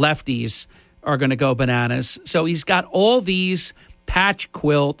lefties are going to go bananas. So he's got all these patch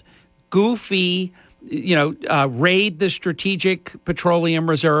quilt, goofy, raid the strategic petroleum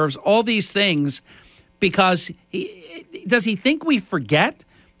reserves, all these things, because does he think we forget?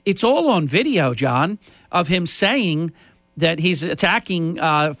 It's all on video, John, of him saying that he's attacking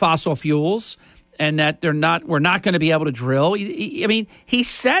fossil fuels and that we're not going to be able to drill. He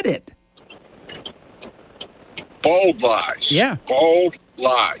said it. Bold lies. Yeah. Bold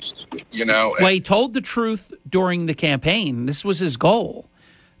lies, Well, he told the truth during the campaign. This was his goal.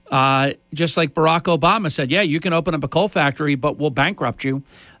 Just like Barack Obama said, yeah, you can open up a coal factory, but we'll bankrupt you.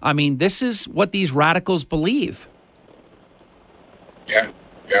 This is what these radicals believe. Yeah.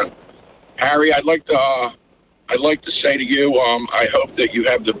 Harry, I'd like to say to you, I hope that you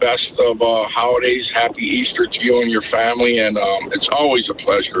have the best of holidays. Happy Easter to you and your family, and it's always a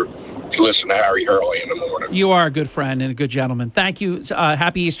pleasure to listen to Harry Hurley in the morning. You are a good friend and a good gentleman. Thank you.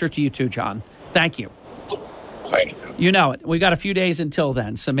 Happy Easter to you too, John. Thank you. Thank you. You know it. We've got a few days until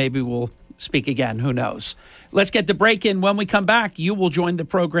then, so maybe we'll speak again. Who knows? Let's get the break in. When we come back, you will join the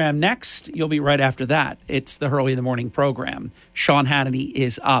program next. You'll be right after that. It's the Hurley in the Morning program. Sean Hannity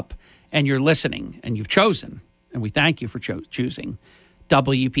is up, and you're listening, and you've chosen, and we thank you for choosing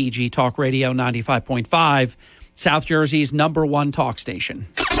WPG Talk Radio 95.5, South Jersey's #1 talk station.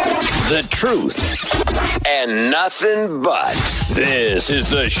 The truth and nothing but. This is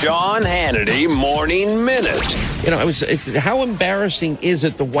the Sean Hannity Morning Minute. How embarrassing is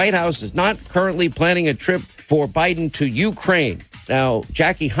it? The White House is not currently planning a trip for Biden to Ukraine. Now,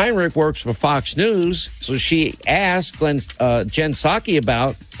 Jackie Heinrich works for Fox News, so she asked Jen Psaki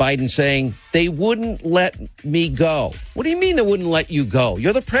about Biden saying, they wouldn't let me go. What do you mean they wouldn't let you go?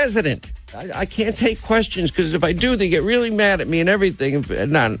 You're the president. I can't take questions because if I do, they get really mad at me and everything.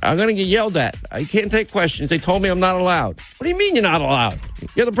 I'm going to get yelled at. I can't take questions. They told me I'm not allowed. What do you mean you're not allowed?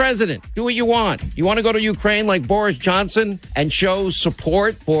 You're the president. Do what you want. You want to go to Ukraine like Boris Johnson and show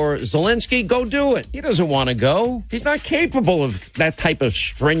support for Zelensky? Go do it. He doesn't want to go. He's not capable of that type of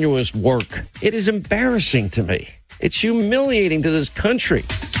strenuous work. It is embarrassing to me. It's humiliating to this country.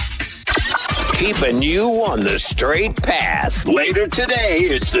 Keeping you on the straight path. Later today,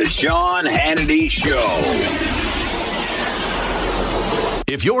 it's the Sean Hannity Show.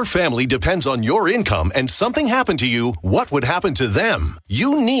 If your family depends on your income and something happened to you, what would happen to them?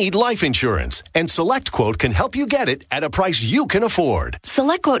 You need life insurance, and SelectQuote can help you get it at a price you can afford.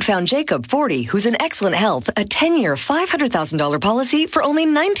 SelectQuote found Jacob, 40, who's in excellent health, a 10-year, $500,000 policy for only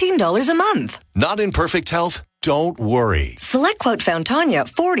 $19 a month. Not in perfect health? Don't worry. SelectQuote found Tanya,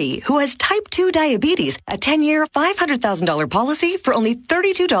 40, who has type 2 diabetes, a 10-year, $500,000 policy for only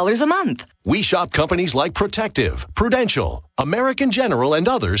 $32 a month. We shop companies like Protective, Prudential, American General, and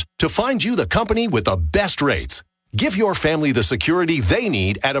others to find you the company with the best rates. Give your family the security they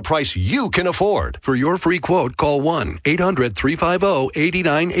need at a price you can afford. For your free quote, call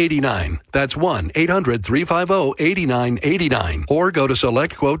 1-800-350-8989. That's 1-800-350-8989. Or go to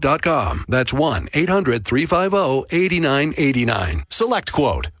SelectQuote.com. That's 1-800-350-8989.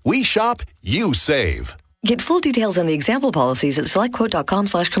 SelectQuote. We shop, you save. Get full details on the example policies at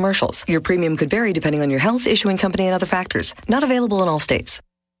SelectQuote.com/commercials. Your premium could vary depending on your health, issuing company, and other factors. Not available in all states.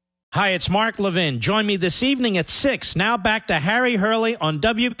 Hi, it's Mark Levin. Join me this evening at 6. Now back to Harry Hurley on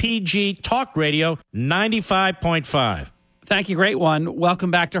WPG Talk Radio 95.5. Thank you. Great one.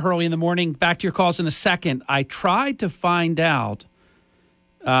 Welcome back to Hurley in the Morning. Back to your calls in a second. I tried to find out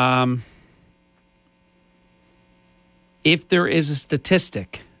if there is a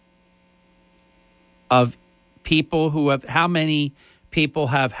statistic of people who have, how many people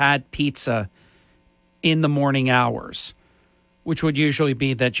have had pizza in the morning hours, which would usually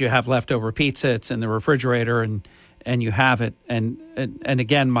be that you have leftover pizza, it's in the refrigerator, and you have it. And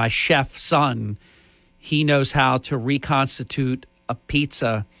again, my chef son, he knows how to reconstitute a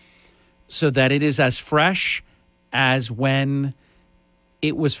pizza so that it is as fresh as when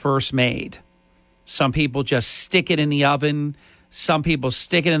it was first made. Some people just stick it in the oven. Some people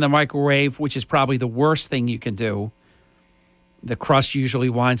stick it in the microwave, which is probably the worst thing you can do. The crust usually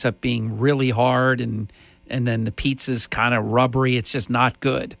winds up being really hard, and then the pizza's kind of rubbery. It's just not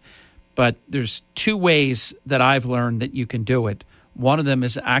good. But there's two ways that I've learned that you can do it. One of them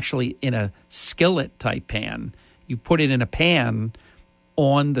is actually in a skillet type pan. You put it in a pan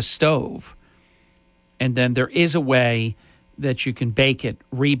on the stove. And then there is a way that you can bake it,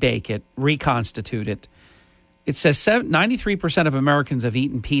 rebake it, reconstitute it. It says 93% of Americans have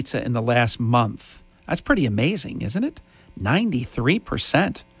eaten pizza in the last month. That's pretty amazing, isn't it?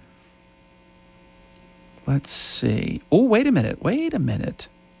 93%. Let's see. Oh, wait a minute.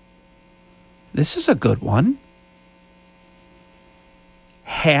 This is a good one.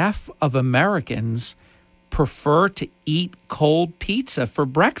 Half of Americans prefer to eat cold pizza for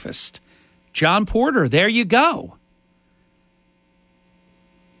breakfast. John Porter, there you go.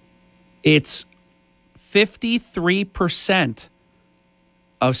 It's 53%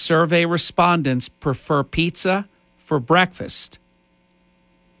 of survey respondents prefer pizza for breakfast.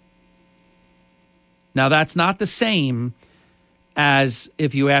 Now, that's not the same as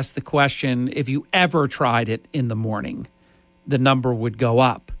if you ask the question, if you ever tried it in the morning, the number would go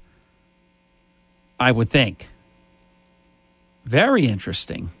up, I would think. Very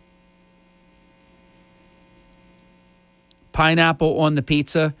interesting. Pineapple on the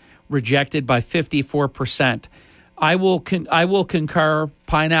pizza, rejected by 54%. I will concur,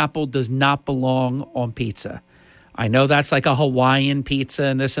 pineapple does not belong on pizza. I know that's like a Hawaiian pizza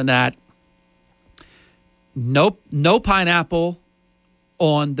and this and that. Nope, no pineapple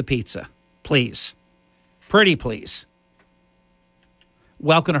on the pizza, please. Pretty please.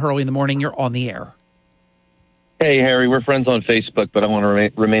 Welcome to Hurley in the Morning. You're on the air. Hey, Harry, we're friends on Facebook, but I want to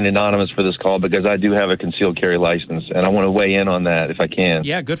remain anonymous for this call because I do have a concealed carry license, and I want to weigh in on that if I can.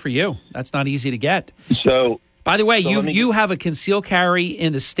 Yeah, good for you. That's not easy to get. So, by the way, you have a concealed carry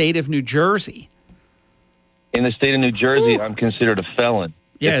in the state of New Jersey. In the state of New Jersey, I'm considered a felon.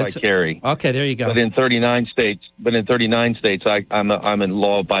 Yeah, if I carry. Okay, there you go. But in 39 states, I'm a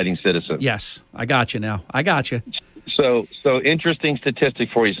law-abiding citizen. Yes, I got you now. I got you. So interesting statistic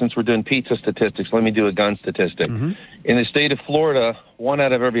for you. Since we're doing pizza statistics, let me do a gun statistic. Mm-hmm. In the state of Florida, 1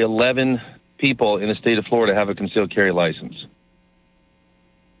 out of every 11 people in the state of Florida have a concealed carry license.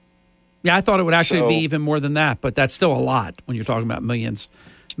 Yeah, I thought it would actually be even more than that, but that's still a lot when you're talking about millions.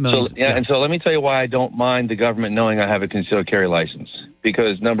 And so let me tell you why I don't mind the government knowing I have a concealed carry license.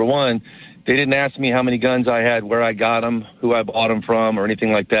 Because, number one, they didn't ask me how many guns I had, where I got them, who I bought them from, or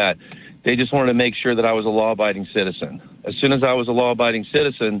anything like that. They just wanted to make sure that I was a law-abiding citizen. As soon as I was a law-abiding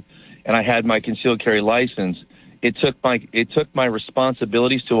citizen and I had my concealed carry license, it took my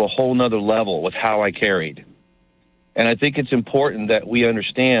responsibilities to a whole nother level with how I carried. And I think it's important that we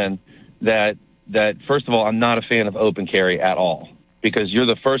understand that first of all, I'm not a fan of open carry at all, because you're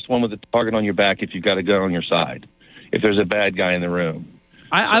the first one with a target on your back if you've got a gun on your side, if there's a bad guy in the room.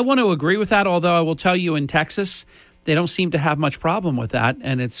 I want to agree with that, although I will tell you in Texas, they don't seem to have much problem with that,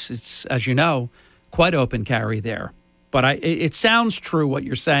 and it's as you know, quite open carry there. But it sounds true what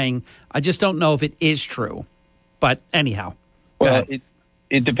you're saying. I just don't know if it is true. But anyhow. Well,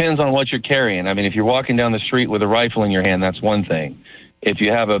 it depends on what you're carrying. I mean, if you're walking down the street with a rifle in your hand, that's one thing. If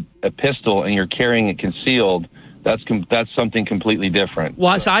you have a pistol and you're carrying it concealed, that's something completely different.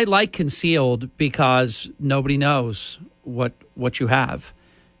 Well, so I like concealed because nobody knows what you have.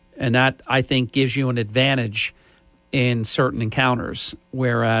 And that, I think, gives you an advantage in certain encounters.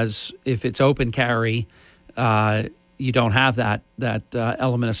 Whereas if it's open carry, you don't have that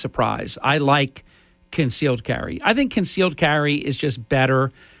element of surprise. I like concealed carry. I think concealed carry is just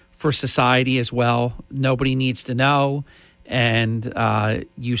better for society as well. Nobody needs to know, and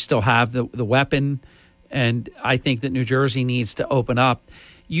you still have the weapon. And I think that New Jersey needs to open up.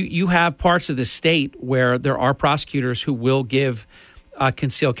 You have parts of the state where there are prosecutors who will give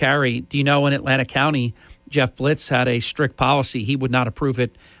concealed carry. Do you know in Atlantic County, Jeff Blitz had a strict policy. He would not approve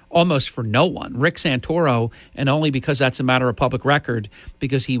it almost for no one. Rick Santoro, and only because that's a matter of public record,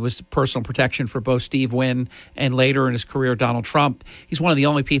 because he was personal protection for both Steve Wynn and later in his career, Donald Trump. He's one of the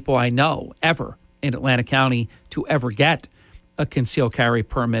only people I know ever in Atlantic County to ever get a concealed carry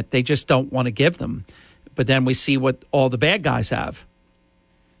permit. They just don't want to give them. But then we see what all the bad guys have.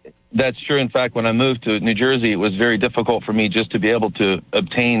 That's true. In fact, when I moved to New Jersey, it was very difficult for me just to be able to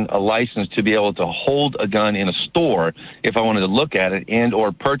obtain a license to be able to hold a gun in a store if I wanted to look at it and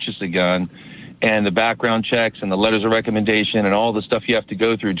or purchase a gun, and the background checks and the letters of recommendation and all the stuff you have to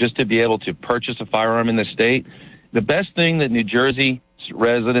go through just to be able to purchase a firearm in the state. The best thing that New Jersey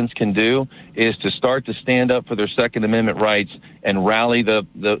residents can do is to start to stand up for their Second Amendment rights and rally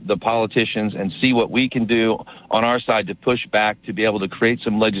the politicians and see what we can do on our side to push back to be able to create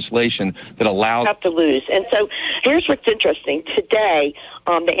some legislation that allows... Have to lose. And so here's what's interesting. Today,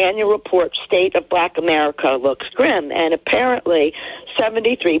 the annual report, State of Black America, looks grim, and apparently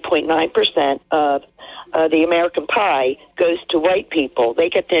 73.9% of the American pie goes to white people. They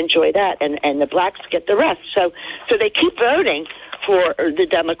get to enjoy that, and the blacks get the rest. So they keep voting for the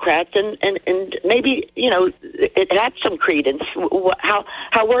Democrats, and maybe, it had some credence.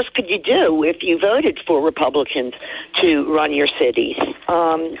 How worse could you do if you voted for Republicans to run your cities?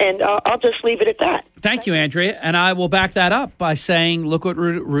 And I'll just leave it at that. Thank you, Andrea. And I will back that up by saying, look what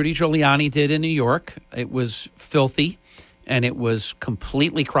Rudy Giuliani did in New York. It was filthy, and it was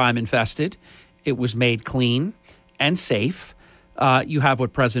completely crime-infested. It was made clean and safe. You have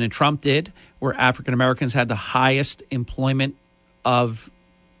what President Trump did, where African Americans had the highest employment of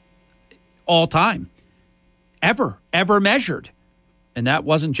all time, ever measured. And that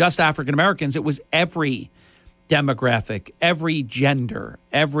wasn't just African Americans. It was every demographic, every gender,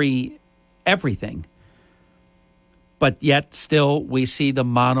 everything. But yet still we see the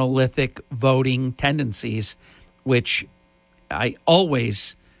monolithic voting tendencies, which I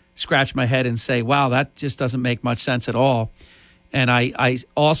always scratch my head and say, wow, that just doesn't make much sense at all. And I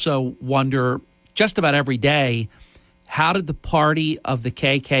also wonder just about every day, how did the party of the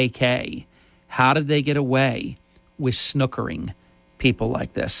KKK, how did they get away with snookering people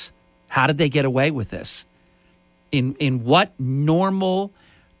like this? How did they get away with this? In what normal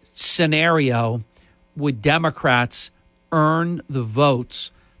scenario would Democrats earn the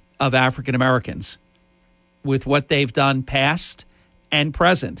votes of African Americans with what they've done past and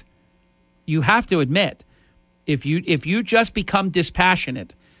present? You have to admit, if you just become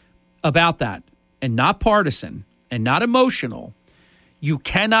dispassionate about that and not partisan and not emotional, you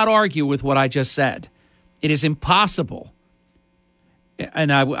cannot argue with what I just said. It is impossible.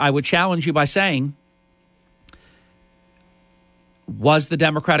 And I would challenge you by saying, was the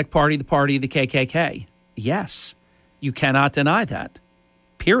Democratic Party the party of the KKK? Yes. You cannot deny that.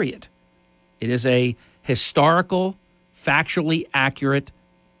 Period. It is a historical, factually accurate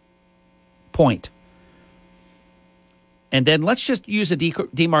point. And then let's just use a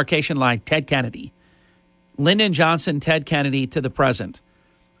demarcation line. Ted Kennedy. Lyndon Johnson, Ted Kennedy to the present.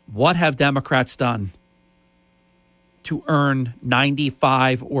 What have Democrats done to earn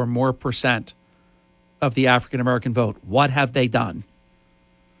 95 or more % of the African-American vote? What have they done?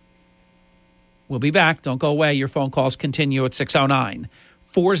 We'll be back. Don't go away. Your phone calls continue at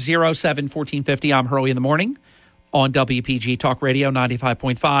 609-407-1450. I'm Hurley in the morning on WPG Talk Radio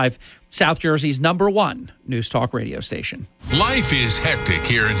 95.5, South Jersey's #1 news talk radio station. Life is hectic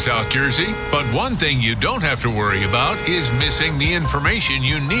here in South Jersey, but one thing you don't have to worry about is missing the information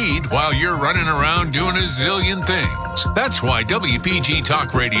you need while you're running around doing a zillion things. That's why WPG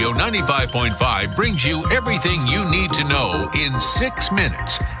Talk Radio 95.5 brings you everything you need to know in 6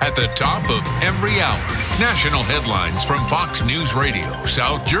 minutes at the top of every hour. National headlines from Fox News Radio,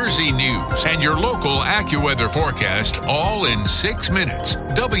 South Jersey News, and your local AccuWeather forecast all in 6 minutes.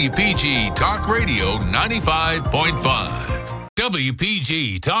 WPG Talk Radio 95.5.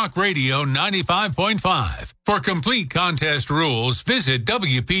 WPG Talk Radio 95.5. For complete contest rules, visit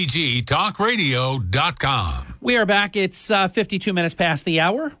WPGTalkRadio.com. We are back. It's 52 minutes past the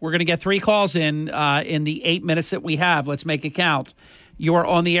hour. We're going to get 3 calls in the 8 minutes that we have. Let's make it count. You are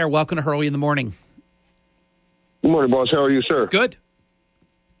on the air. Welcome to Hurley in the Morning. Good morning, boss. How are you, sir? Good.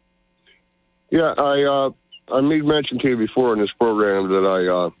 Yeah, I made mention to you before in this program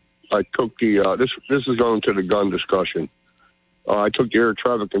that I took the this is going to the gun discussion. I took the air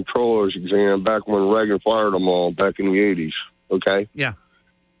traffic controller's exam back when Reagan fired them all back in the 80s. Okay. Yeah.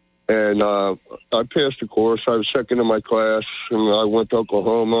 And I passed the course. I was second in my class, and I went to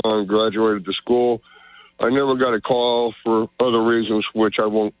Oklahoma and graduated the school. I never got a call for other reasons, which I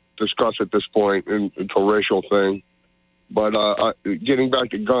won't discuss at this point until racial thing. But getting back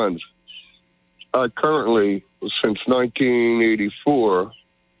to guns, I currently, since 1984,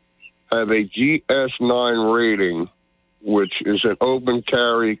 have a GS9 rating, which is an open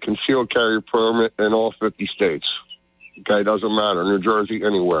carry, concealed carry permit in all 50 states. Okay, doesn't matter, New Jersey,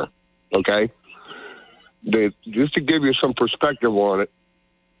 anywhere. Okay? Just to give you some perspective on it,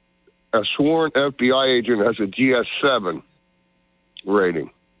 a sworn FBI agent has a GS7 rating.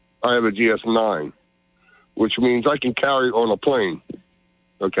 I have a GS9, which means I can carry on a plane.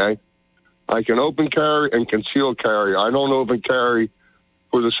 Okay? I can open carry and conceal carry. I don't open carry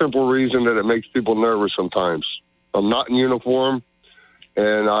for the simple reason that it makes people nervous sometimes. I'm not in uniform,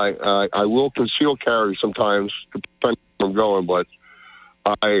 and I will conceal carry sometimes, depending on where I'm going, but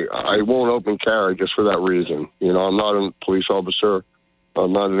I won't open carry just for that reason. You know, I'm not a police officer.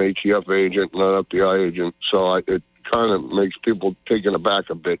 I'm not an ATF agent, not an FBI agent, so it kind of makes people taken aback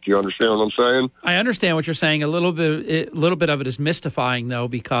a bit. Do you understand what I'm saying? I understand what you're saying. A little bit of it is mystifying, though,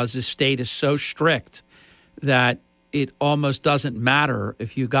 because the state is so strict that it almost doesn't matter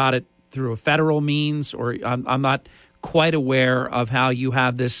if you got it through a federal means, or I'm not quite aware of how you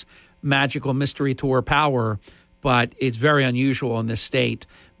have this magical mystery tour power, but it's very unusual in this state.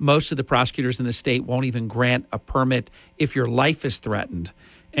 Most of the prosecutors in the state won't even grant a permit if your life is threatened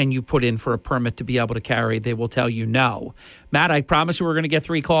and you put in for a permit to be able to carry. They will tell you no. Matt, I promise you we're going to get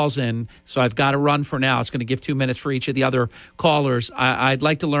 3 calls in, so I've got to run for now. It's going to give 2 minutes for each of the other callers. I'd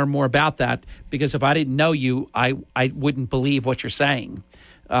like to learn more about that, because if I didn't know you, I wouldn't believe what you're saying.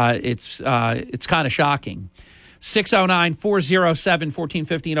 It's kind of shocking.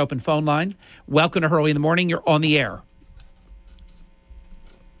 609-407-1415 open phone line. Welcome to Hurley in the Morning. You're on the air.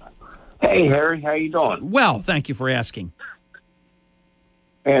 Hey, Harry. How you doing? Well, thank you for asking.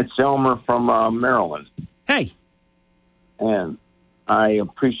 It's Elmer from Maryland. Hey. And I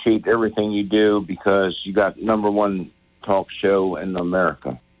appreciate everything you do, because you got #1 talk show in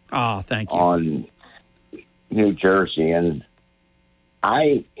America. Oh, thank you. On New Jersey. And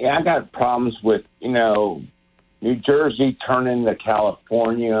I got problems with, New Jersey turning to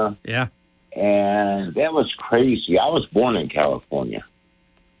California. Yeah. And that was crazy. I was born in California.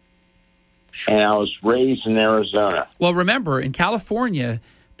 And I was raised in Arizona. Well, remember, in California,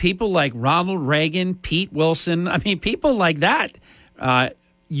 people like Ronald Reagan, Pete Wilson, people like that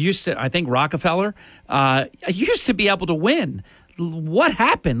used to, I think Rockefeller, used to be able to win. What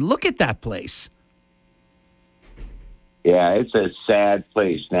happened? Look at that place. Yeah, it's a sad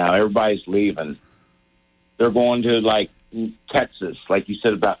place now. Everybody's leaving. They're going to, Texas, like you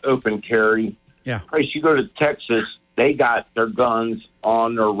said about open carry. Yeah. Chris, you go to Texas, they got their guns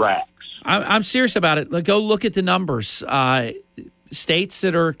on their racks. I'm serious about it. Go look at the numbers. States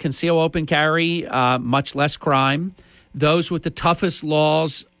that are conceal open carry, much less crime. Those with the toughest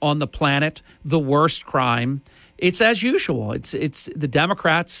laws on the planet, the worst crime. It's as usual. It's the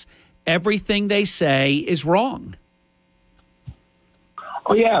Democrats. Everything they say is wrong.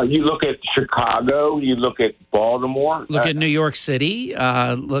 Oh, yeah. You look at Chicago. You look at Baltimore. Look at New York City.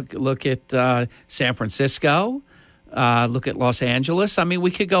 Look at San Francisco. Look at Los Angeles. We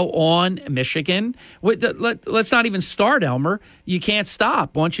could go on. Michigan. Let's not even start, Elmer. You can't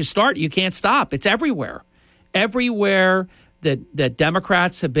stop. Once you start, you can't stop. It's everywhere. Everywhere that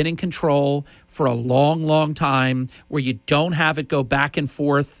Democrats have been in control for a long, long time, where you don't have it go back and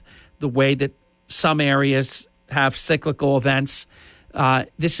forth the way that some areas have cyclical events.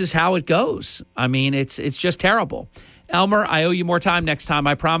 This is how it goes. It's just terrible. Elmer, I owe you more time next time.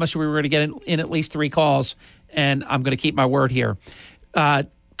 I promise we were going to get in at least 3 calls. And I'm going to keep my word here.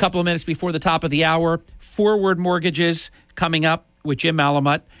 Couple of minutes before the top of the hour, forward mortgages coming up with Jim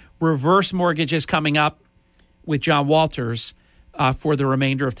Malamut, reverse mortgages coming up with John Walters for the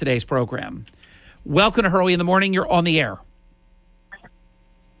remainder of today's program. Welcome to Hurley in the Morning. You're on the air.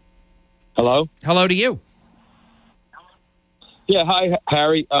 Hello? Hello to you. Yeah, hi,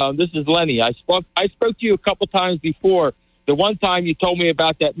 Harry. This is Lenny. I spoke to you a couple times before the one time you told me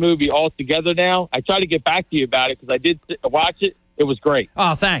about that movie All Together Now, I tried to get back to you about it because I did watch it. It was great.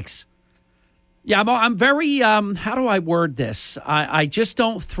 Oh, thanks. Yeah, I'm very, how do I word this? I just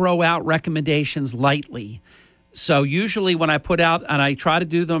don't throw out recommendations lightly. So usually when I put out, and I try to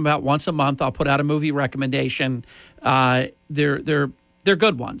do them about once a month, I'll put out a movie recommendation. They're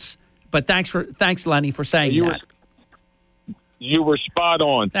good ones. But thanks, Lenny, for saying that. You were spot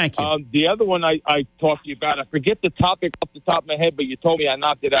on. Thank you. The other one I talked to you about, I forget the topic off the top of my head, but you told me I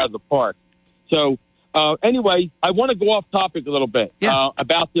knocked it out of the park. So anyway, I want to go off topic a little bit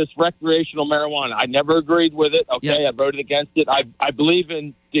about this recreational marijuana. I never agreed with it. Okay, I voted against it. I believe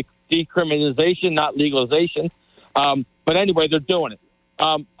in decriminalization, not legalization. But anyway, they're doing it.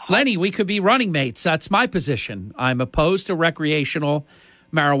 Lenny, we could be running mates. That's my position. I'm opposed to recreational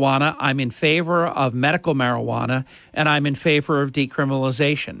marijuana. I'm in favor of medical marijuana, and I'm in favor of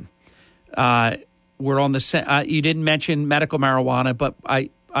decriminalization. We're on the. You didn't mention medical marijuana, but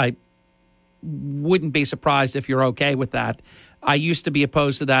I wouldn't be surprised if you're okay with that. I used to be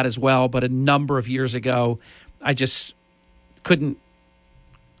opposed to that as well, but a number of years ago, I just couldn't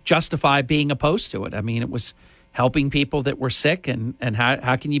justify being opposed to it. I mean, it was helping people that were sick, and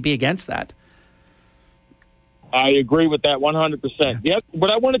how can you be against that? I agree with that 100%. Yeah.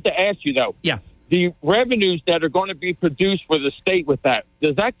 What I wanted to ask you, though, the revenues that are going to be produced for the state with that,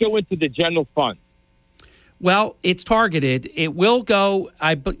 does that go into the general fund? Well, it's targeted. It will go,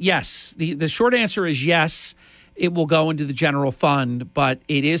 yes. The short answer is yes, it will go into the general fund, but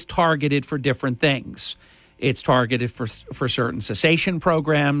it is targeted for different things. It's targeted for certain cessation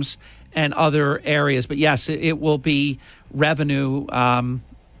programs and other areas. But yes, it will be revenue,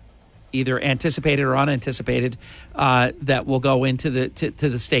 either anticipated or unanticipated, that will go into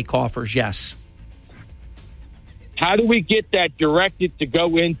the state coffers. Yes. How do we get that directed to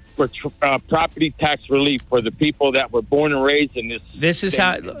go in for property tax relief for the people that were born and raised in this? This is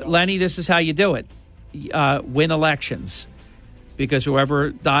how, Lenny. This is how you do it. Win elections, because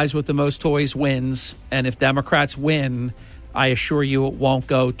whoever dies with the most toys wins. And if Democrats win, I assure you it won't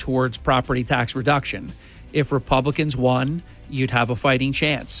go towards property tax reduction. If Republicans won, you'd have a fighting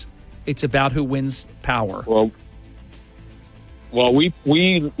chance. It's about who wins power. Well,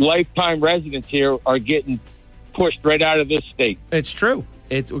 we lifetime residents here are getting pushed right out of this state. It's true.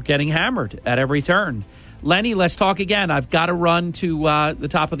 We're getting hammered at every turn. Lenny, let's talk again. I've got to run to the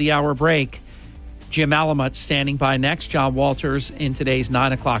top of the hour break. Jim Alamut standing by next. John Walters in today's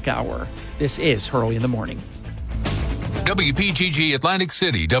 9 o'clock hour. This is Hurley in the Morning. WPGG Atlantic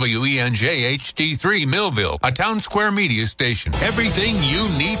City, WENJ HD3 Millville, a Town Square media station. Everything you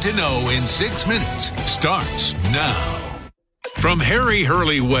need to know in 6 minutes starts now. From Harry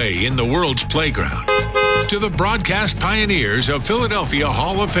Hurley Way in the world's playground to the broadcast pioneers of Philadelphia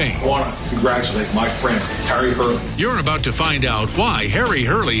Hall of Fame. I want to congratulate my friend, Harry Hurley. You're about to find out why Harry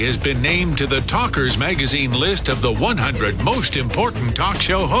Hurley has been named to the Talkers Magazine list of the 100 most important talk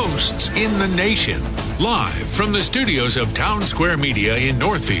show hosts in the nation. Live from the studios of Town Square Media in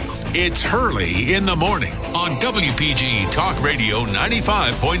Northfield, it's Hurley in the Morning on WPG Talk Radio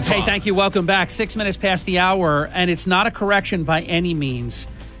 95.5. Hey, thank you. Welcome back. 6 minutes past the hour, and it's not a correction by any means,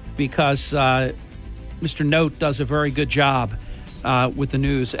 because Mr. Note does a very good job with the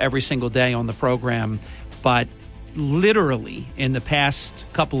news every single day on the program. But literally in the past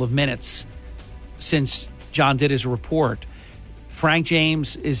couple of minutes since John did his report, Frank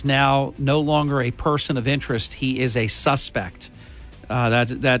James is now no longer a person of interest. He is a suspect.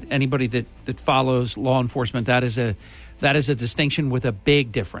 That anybody that follows law enforcement, that is a distinction with a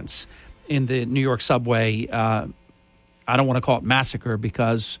big difference in the New York subway. I don't want to call it massacre,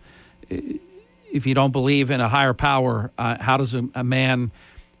 because if you don't believe in a higher power, how does a man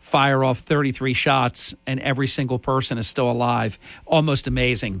fire off 33 shots and every single person is still alive? Almost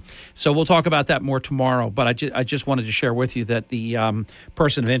amazing. So we'll talk about that more tomorrow. But I just wanted to share with you that the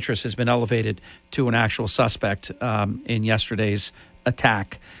person of interest has been elevated to an actual suspect in yesterday's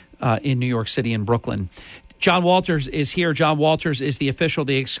attack in New York City and Brooklyn. John Walters is here. John Walters is the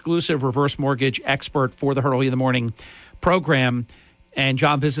exclusive reverse mortgage expert for the Hurley in the Morning program. And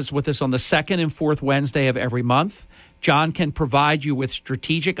John visits with us on the second and fourth Wednesday of every month. John can provide you with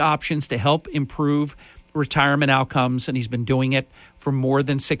strategic options to help improve retirement outcomes, and he's been doing it for more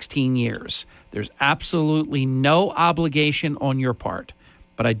than 16 years. There's absolutely no obligation on your part,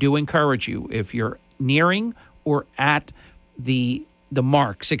 but I do encourage you, if you're nearing or at the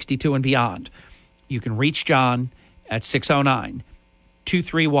mark, 62 and beyond, you can reach John at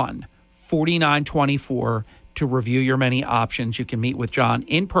 609-231-4924 to review your many options. You can meet with John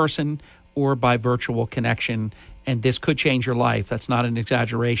in person or by virtual connection and this could change your life. That's not an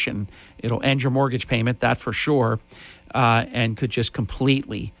exaggeration. It'll end your mortgage payment, that for sure, and could just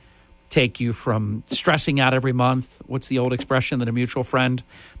completely take you from stressing out every month. What's the old expression that a mutual friend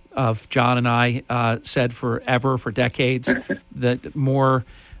of John and I said for decades, that more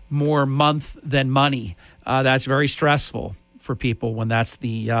month than money. That's very stressful for people when that's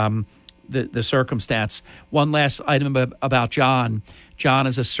the circumstance. One last item about John. John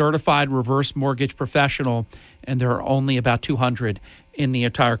is a certified reverse mortgage professional, and there are only about 200 in the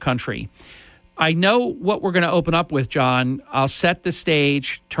entire country. I know what we're going to open up with, John. I'll set the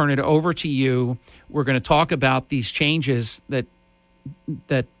stage, turn it over to you. We're going to talk about these changes that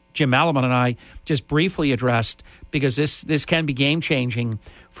Jim Malamud and I just briefly addressed, because this can be game-changing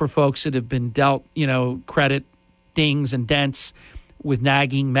for folks that have been dealt, credit dings and dents with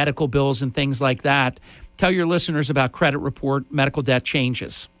nagging medical bills and things like that. Tell your listeners about credit report medical debt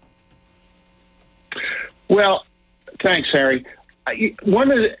changes. Well, thanks, Harry.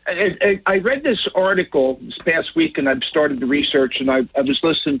 I read this article this past week, and I've started the research, and I was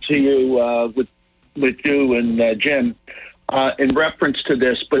listening to you with you and Jim in reference to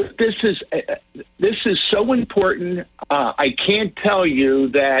this. But this is so important. I can't tell you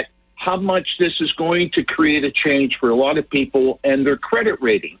that how much this is going to create a change for a lot of people and their credit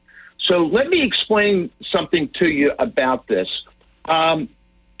rating. So let me explain something to you about this.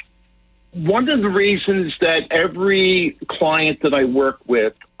 One of the reasons that every client that I work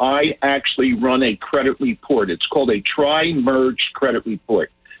with, I actually run a credit report. It's called a tri-merge credit report.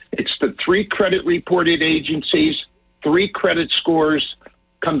 It's the 3 credit reported agencies, 3 credit scores,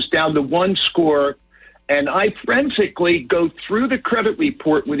 comes down to 1 score, and I forensically go through the credit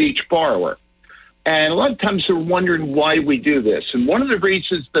report with each borrower. And a lot of times they're wondering why we do this. And one of the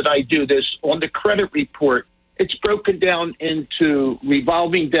reasons that I do this on the credit report, it's broken down into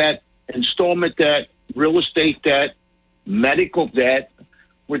revolving debt, installment debt, real estate debt, medical debt,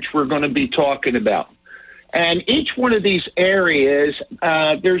 which we're going to be talking about. And each one of these areas,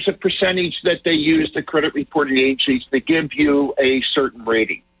 there's a percentage that they use, the credit reporting agencies, to give you a certain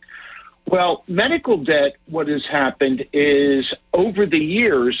rating. Well, medical debt, what has happened is over the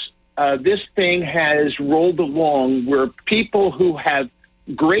years, this thing has rolled along where people who have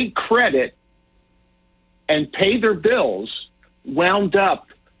great credit and pay their bills wound up,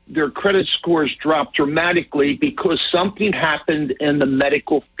 their credit scores dropped dramatically because something happened in the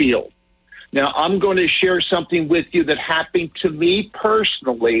medical field. Now, I'm going to share something with you that happened to me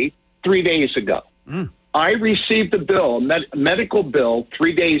personally 3 days ago. I received a medical bill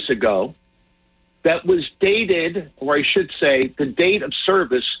 3 days ago that was dated, or I should say, the date of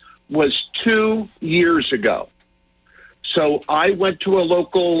service was 2 years ago. So I went to a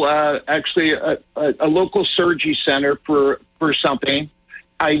local, a local surgery center for something.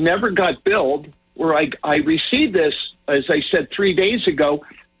 I never got billed, where I received this, as I said, 3 days ago,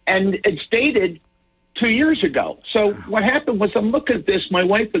 and it's dated 2 years ago. So what happened was I'm looking at this, my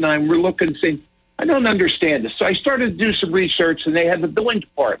wife and I were looking and saying, I don't understand this. So I started to do some research, and they have a billing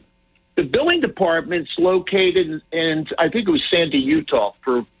department. The billing department's located in, I think it was Sandy, Utah,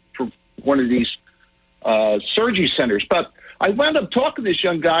 for one of these surgery centers. But I wound up talking to this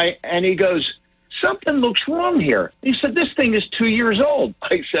young guy, and he goes, something looks wrong here. He said, this thing is 2 years old.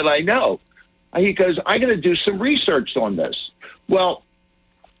 I said, I know. He goes, I got to do some research on this. Well,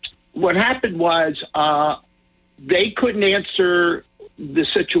 what happened was they couldn't answer the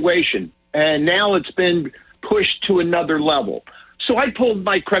situation, and now it's been pushed to another level. So I pulled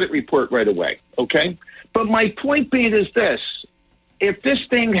my credit report right away, okay? But my point being is this. If this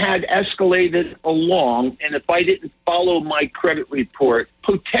thing had escalated along, and if I didn't follow my credit report,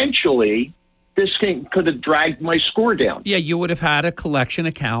 potentially this thing could have dragged my score down. Yeah, you would have had a collection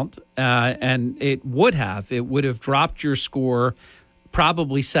account, and it would have dropped your score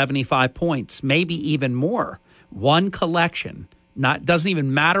probably 75 points, maybe even more. One collection, doesn't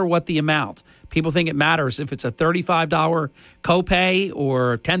even matter what the amount. People think it matters if it's a $35 copay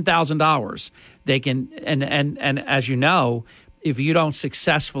or $10,000. They can, and as you know, if you don't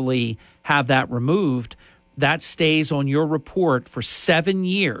successfully have that removed, that stays on your report for 7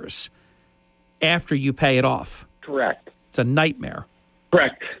 years after you pay it off. Correct. It's a nightmare.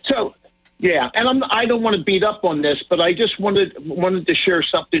 Correct. So, yeah, and I don't want to beat up on this, but I just wanted to share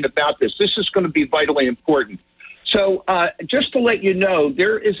something about this. This is going to be vitally important. So just to let you know,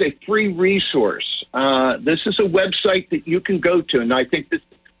 there is a free resource. This is a website that you can go to, and I think this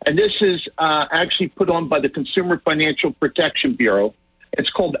is actually put on by the Consumer Financial Protection Bureau. It's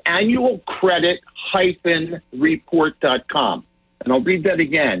called annualcredit-report.com. And I'll read that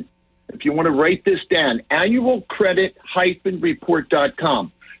again. If you want to write this down,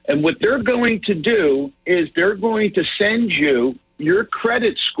 annualcredit-report.com. And what they're going to do is they're going to send you your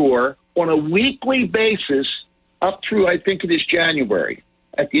credit score on a weekly basis up through, I think it is January,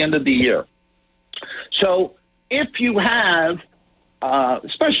 at the end of the year. So if you have,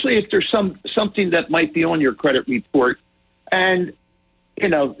 especially if there's something that might be on your credit report, and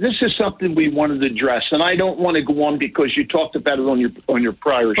this is something we wanted to address, and I don't want to go on because you talked about it on your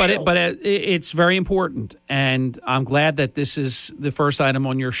prior show. But it's very important, and I'm glad that this is the first item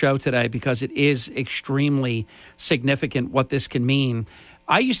on your show today because it is extremely significant what this can mean.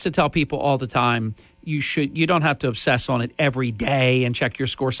 I used to tell people all the time, you don't have to obsess on it every day and check your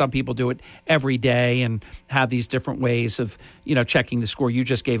score. Some people do it every day and have these different ways of checking the score. You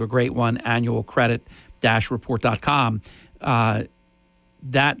just gave a great one, annualcredit-report.com.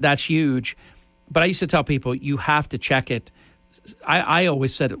 That's huge. But I used to tell people you have to check it. I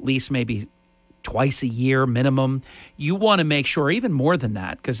always said at least maybe twice a year minimum. You want to make sure, even more than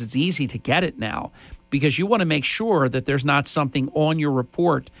that, because it's easy to get it now, because you want to make sure that there's not something on your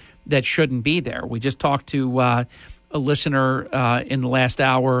report that shouldn't be there. We just talked to a listener in the last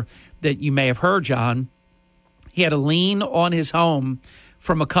hour that you may have heard, John. He had a lien on his home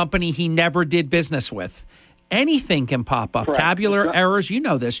from a company he never did business with. Anything can pop up. Correct. Tabular errors, you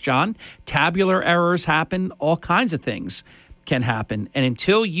know this, John. Tabular errors happen. All kinds of things can happen. And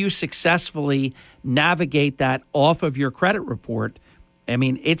until you successfully navigate that off of your credit report,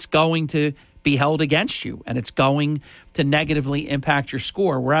 it's going to be held against you, and it's going to negatively impact your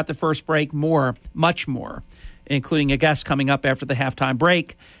score. We're at the first break. Much more, including a guest coming up after the halftime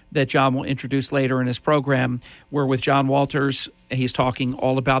break that John will introduce later in his program. We're with John Walters. He's talking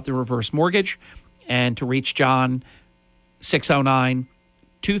all about the reverse mortgage. And to reach John,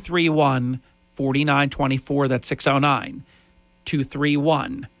 609-231-4924. That's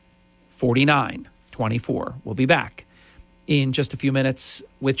 609-231-4924. We'll be back in just a few minutes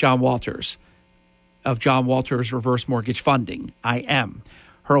with John Walters of John Walters Reverse Mortgage Funding. I am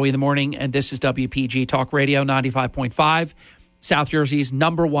Hurley in the Morning, and this is WPG Talk Radio 95.5, South Jersey's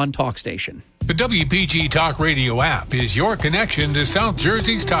 #1 talk station. The WPG Talk Radio app is your connection to South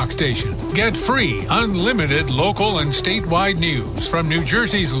Jersey's talk station. Get free, unlimited local and statewide news from New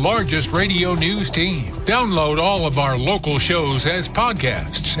Jersey's largest radio news team. Download all of our local shows as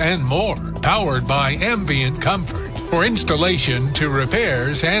podcasts and more. Powered by Ambient Comfort. For installation to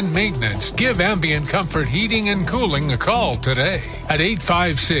repairs and maintenance, give Ambient Comfort Heating and Cooling a call today at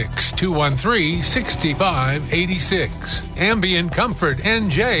 856-213-6586.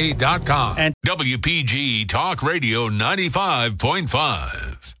 AmbientComfortNJ.com. And WPG Talk Radio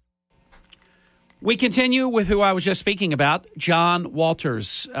 95.5. We continue with who I was just speaking about, John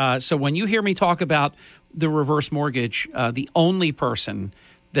Walters. So when you hear me talk about the reverse mortgage, the only person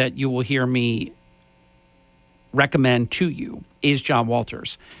that you will hear me recommend to you is John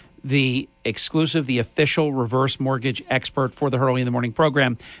Walters, the exclusive, the official reverse mortgage expert for the Hurley in the Morning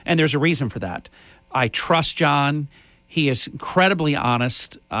program. And there's a reason for that. I trust John. He is incredibly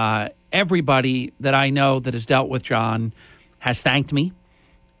honest. Everybody that I know that has dealt with John has thanked me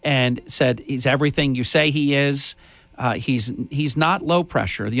and said he's everything you say he is. He's not low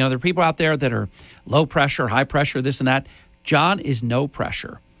pressure. There are people out there that are low pressure, high pressure, this and that. John is no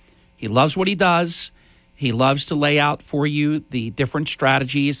pressure. He loves what he does. He loves to lay out for you the different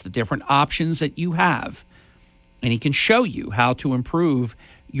strategies, the different options that you have. And he can show you how to improve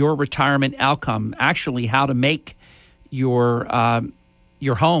your retirement outcome, actually how to make your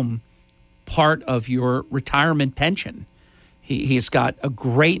home part of your retirement pension. He's got a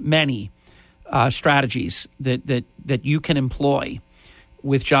great many strategies that you can employ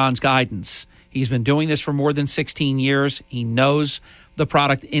with John's guidance. He's been doing this for more than 16 years. He knows the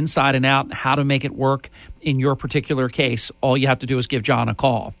product inside and out and how to make it work in your particular case. All you have to do is give John a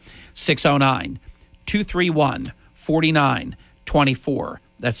call. 609-231-4924.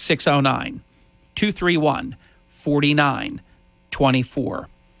 That's 609-231-4924.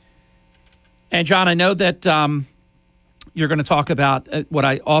 And John, I know that you're going to talk about what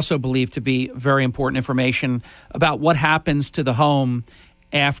I also believe to be very important information about what happens to the home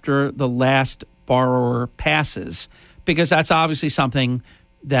after the last borrower passes, because that's obviously something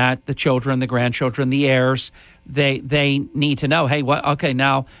that the children, the grandchildren, the heirs, they need to know. Hey, what? Okay,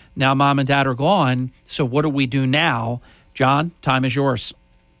 now mom and dad are gone, so what do we do now? John, time is yours.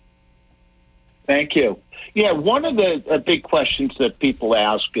 Thank you. Yeah, one of the big questions that people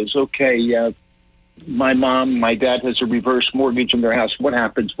ask is, okay, my mom, my dad has a reverse mortgage in their house. What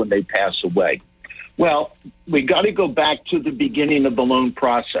happens when they pass away? Well, we got to go back to the beginning of the loan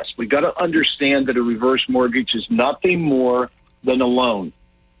process. We got to understand that a reverse mortgage is nothing more than a loan,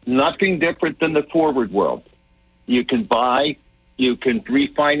 nothing different than the forward world. You can buy, You can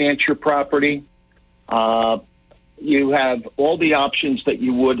refinance your property. You have all the options that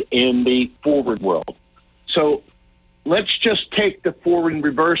you would in the forward world. So let's just take the forward and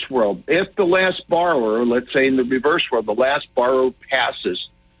reverse world. If the last borrower, let's say in the reverse world, the last borrower passes,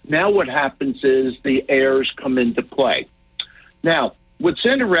 now what happens is the heirs come into play. Now, what's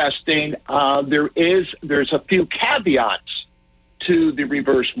interesting, there's a few caveats to the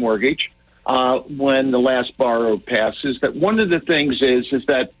reverse mortgage when the last borrower passes. That one of the things is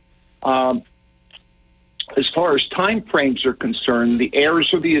that as far as time frames are concerned, the heirs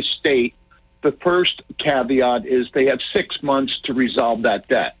of the estate, the first caveat is they have 6 months to resolve that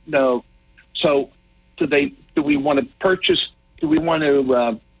debt. No, so do we want to purchase? Do we want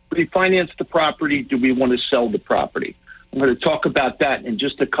to refinance the property? Do we want to sell the property? I'm going to talk about that in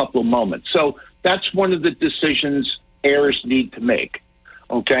just a couple of moments. So that's one of the decisions heirs need to make.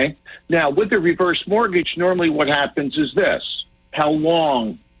 Okay. Now, with the reverse mortgage, normally what happens is this: how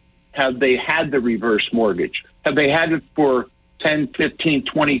long have they had the reverse mortgage? Have they had it for 10, 15,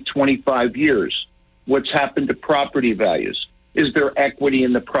 20, 25 years? What's happened to property values? Is there equity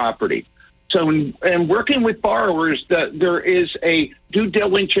in the property? So in working with borrowers, there is a due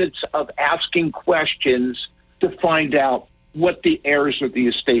diligence of asking questions to find out what the heirs of the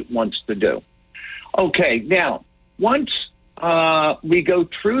estate wants to do. Okay, now, once we go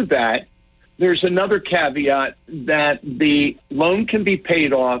through that, there's another caveat that the loan can be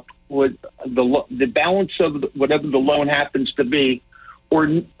paid off with the balance of whatever the loan happens to be,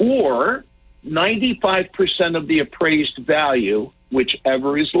 or 95% of the appraised value,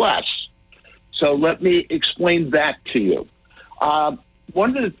 whichever is less. So let me explain that to you.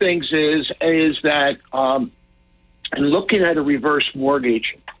 One of the things is that in looking at a reverse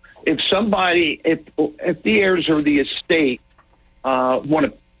mortgage, if the heirs of the estate want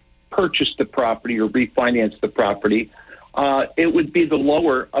to purchase the property or refinance the property, it would be the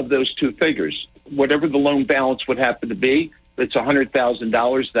lower of those two figures. Whatever the loan balance would happen to be, if it's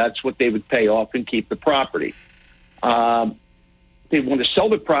 $100,000, that's what they would pay off and keep the property. They want to sell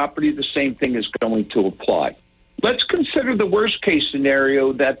the property, the same thing is going to apply. Let's consider the worst case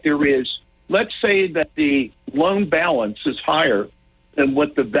scenario that there is. Let's say that the loan balance is higher than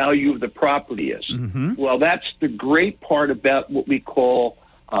what the value of the property is. Mm-hmm. Well, that's the great part about what we call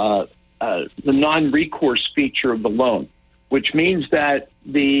the non-recourse feature of the loan, which means that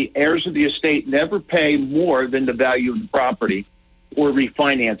the heirs of the estate never pay more than the value of the property or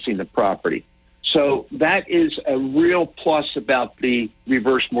refinancing the property. So that is a real plus about the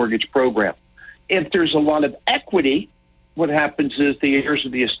reverse mortgage program. If there's a lot of equity, what happens is the heirs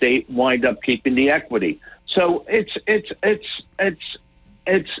of the estate wind up keeping the equity. So it's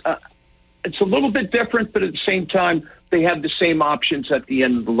a little bit different, but at the same time, they have the same options at the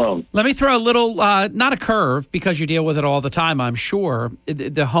end of the loan. Let me throw a little, not a curve, because you deal with it all the time, I'm sure.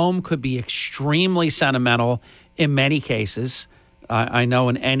 The home could be extremely sentimental in many cases. I know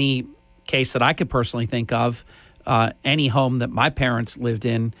in any case that I could personally think of, any home that my parents lived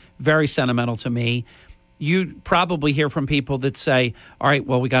in, very sentimental to me. You probably hear from people that say, all right,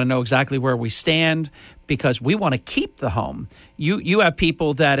 well, we got to know exactly where we stand because we want to keep the home. You have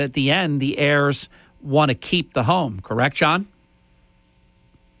people that at the end, the heirs want to keep the home, correct, John?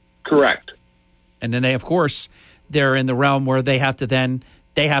 Correct. And then they, of course, they're in the realm where they have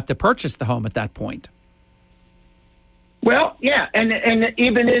to purchase the home at that point. Well, yeah, and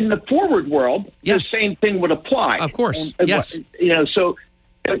even in the forward world, the same thing would apply. Of course, yes. So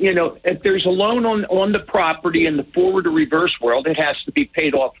if there's a loan on the property in the forward or reverse world, it has to be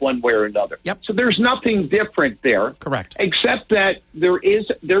paid off one way or another. Yep. So there's nothing different there. Correct. Except that there is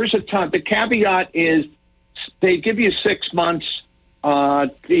a time. The caveat is they give you 6 months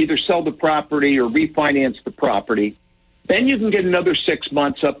to either sell the property or refinance the property. Then you can get another 6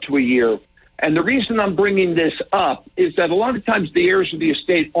 months up to a year. And the reason I'm bringing this up is that a lot of times the heirs of the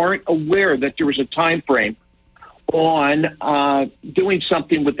estate aren't aware that there was a time frame on doing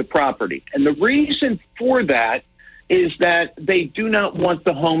something with the property. And the reason for that is that they do not want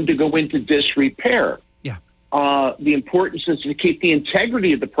the home to go into disrepair. Yeah. The importance is to keep the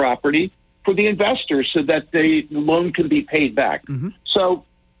integrity of the property for the investors so that the loan can be paid back. Mm-hmm. So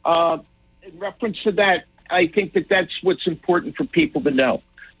in reference to that, I think that that's what's important for people to know.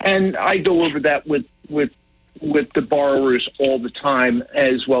 And I go over that with the borrowers all the time,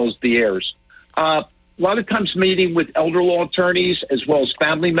 as well as the heirs. A lot of times meeting with elder law attorneys as well as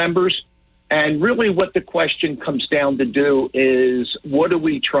family members. And really what the question comes down to do is, what are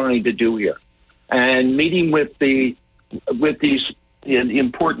we trying to do here? And meeting with these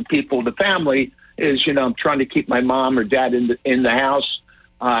important people of the family is, I'm trying to keep my mom or dad in the house.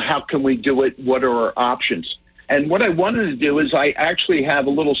 How can we do it? What are our options? And what I wanted to do is I actually have a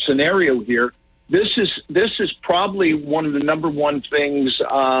little scenario here. This is probably one of the number one things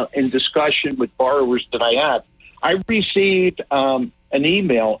in discussion with borrowers that I have. I received an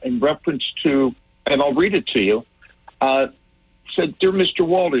email in reference to, and I'll read it to you, said, "Dear Mr.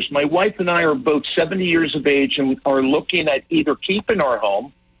 Walters, my wife and I are both 70 years of age and are looking at either keeping our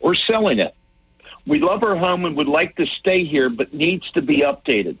home or selling it. We love our home and would like to stay here, but needs to be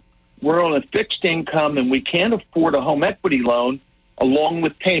updated. We're on a fixed income and we can't afford a home equity loan along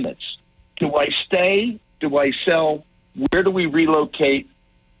with payments. Do I stay? Do I sell? Where do we relocate?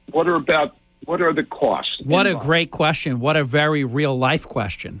 What are the costs?" What a great question. What a very real life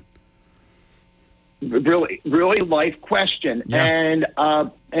question. Really life question. Yeah.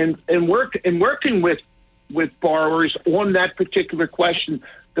 And working with borrowers on that particular question,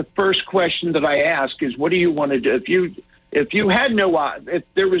 the first question that I ask is, what do you want to do? If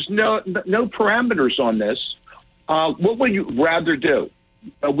there was no parameters on this, what would you rather do?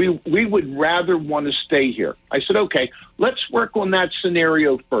 We would rather want to stay here. I said, okay, let's work on that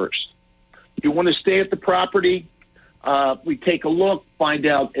scenario first. You want to stay at the property? We take a look, find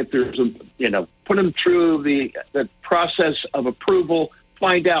out if there's put them through the process of approval,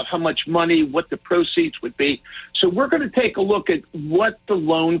 find out how much money, what the proceeds would be. So we're going to take a look at what the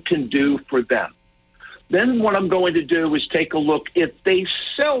loan can do for them. Then what I'm going to do is take a look, if they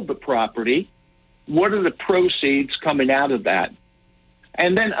sell the property, what are the proceeds coming out of that?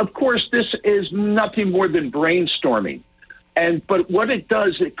 And then, of course, this is nothing more than brainstorming. But what it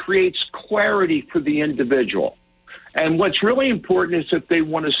does, it creates clarity for the individual. And what's really important is if they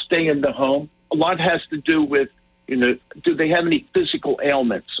want to stay in the home, a lot has to do with, do they have any physical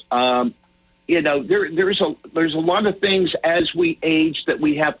ailments? There's a lot of things as we age that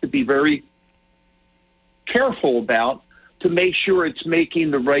we have to be very careful about to make sure it's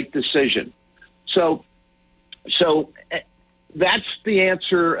making the right decision. So that's the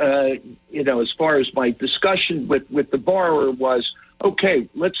answer, as far as my discussion with the borrower was, okay,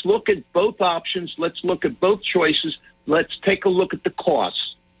 let's look at both options. Let's look at both choices. Let's take a look at the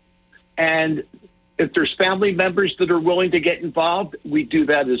costs. And if there's family members that are willing to get involved, we do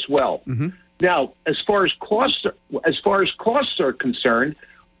that as well. Mm-hmm. Now, as far as costs are concerned,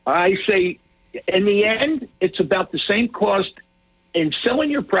 I say in the end, it's about the same cost in selling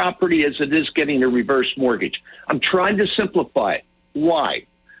your property as it is getting a reverse mortgage. I'm trying to simplify it. Why?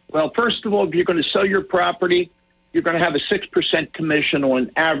 Well, first of all, if you're going to sell your property, you're going to have a 6% commission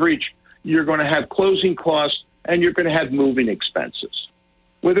on average. You're going to have closing costs, and you're going to have moving expenses.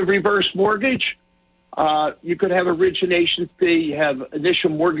 With a reverse mortgage, you could have origination fee, you have initial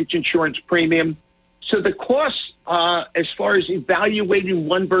mortgage insurance premium. So the costs, as far as evaluating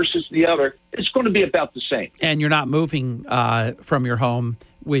one versus the other, it's going to be about the same. And you're not moving from your home,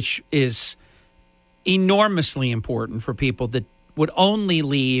 which is enormously important for people that would only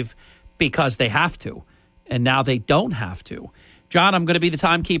leave because they have to. And now they don't have to. John, I'm going to be the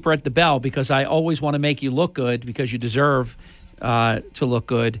timekeeper at the bell because I always want to make you look good because you deserve to look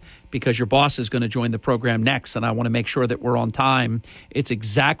good because your boss is going to join the program next, and I want to make sure that we're on time. It's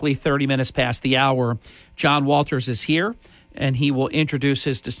exactly 30 minutes past the hour. John Walters is here, and he will introduce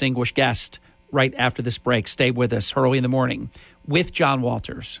his distinguished guest right after this break. Stay with us early in the morning with John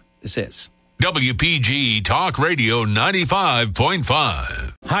Walters. This is WPG Talk Radio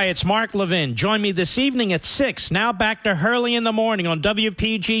 95.5. Hi, it's Mark Levin. Join me this evening at 6. Now back to Hurley in the Morning on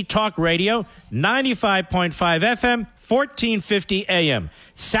WPG Talk Radio 95.5 FM, 1450 AM.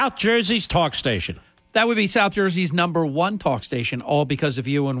 South Jersey's talk station. That would be South Jersey's number one talk station, all because of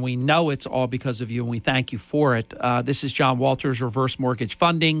you, and we know it's all because of you, and we thank you for it. This is John Walters, Reverse Mortgage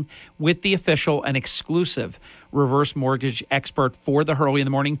Funding, with the official and exclusive reverse mortgage expert for the Hurley in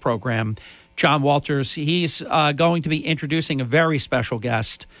the Morning program, John Walters. He's going to be introducing a very special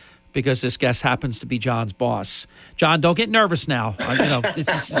guest because this guest happens to be John's boss. John, don't get nervous now.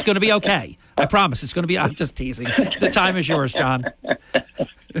 It's going to be okay. I promise it's going to be. I'm just teasing. The time is yours, John.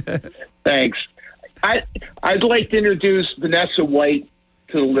 Thanks. I'd like to introduce Vanessa White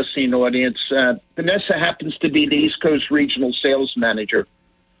to the listening audience. Vanessa happens to be the East Coast Regional Sales Manager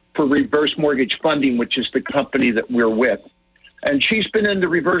for Reverse Mortgage Funding, which is the company that we're with. And she's been in the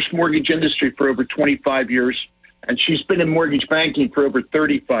reverse mortgage industry for over 25 years, and she's been in mortgage banking for over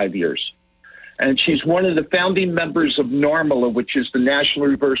 35 years. And she's one of the founding members of NARMLA, which is the National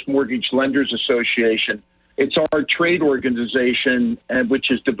Reverse Mortgage Lenders Association. It's our trade organization, which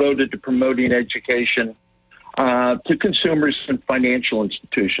is devoted to promoting education to consumers and financial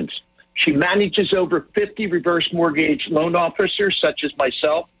institutions. She manages over 50 reverse mortgage loan officers, such as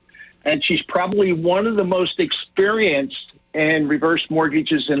myself, and she's probably one of the most experienced in reverse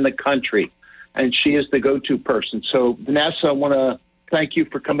mortgages in the country. and she is the go-to person. So, Vanessa, I want to thank you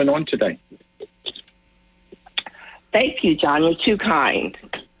for coming on today. Thank you, John. You're too kind.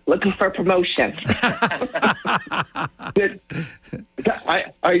 Looking for promotion.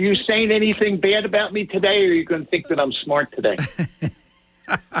 Are you saying anything bad about me today, or are you going to think that I'm smart today?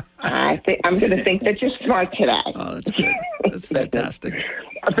 I'm going to think that you're smart today. Oh, that's good. That's fantastic.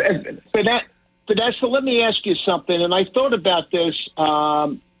 Vanessa, let me ask you something, and I thought about this.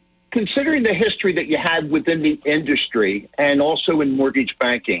 Considering the history that you had within the industry and also in mortgage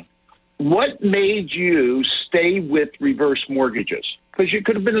banking, what made you stay with reverse mortgages? Because you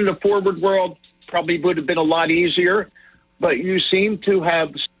could have been in the forward world, probably would have been a lot easier, but you seem to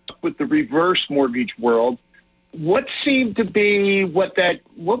have stuck with the reverse mortgage world. What seemed to be what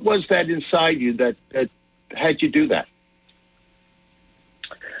was that inside you that had you do that?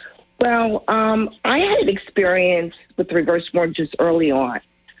 Well, I had an experience with reverse mortgages early on.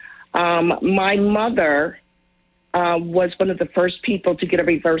 My mother was one of the first people to get a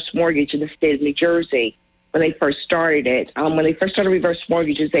reverse mortgage in the state of New Jersey when they first started it. When they first started reverse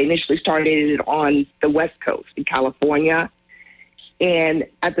mortgages, they initially started it on the West Coast in California. And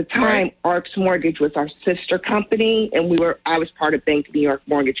at the time, Arcs Mortgage was our sister company, and I was part of Bank of New York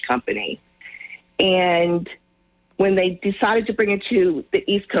Mortgage Company. And when they decided to bring it to the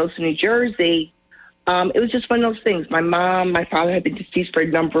East Coast of New Jersey, it was just one of those things. My father had been deceased for a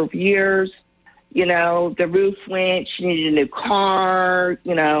number of years. You know, the roof went. She needed a new car.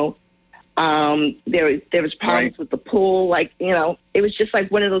 You know, there was problems with the pool. Like, you know, it was just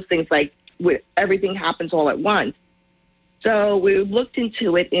like one of those things. Like, everything happens all at once. So we looked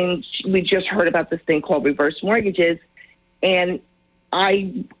into it, and we just heard about this thing called reverse mortgages. And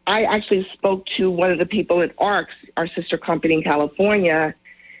I actually spoke to one of the people at ARCS, our sister company in California,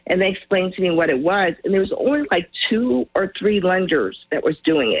 and they explained to me what it was. And there was only like 2 or 3 lenders that was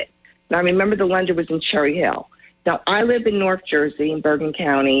doing it. Now, I remember the lender was in Cherry Hill. Now, I live in North Jersey in Bergen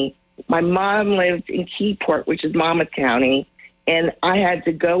County. My mom lived in Keyport, which is Monmouth County. And I had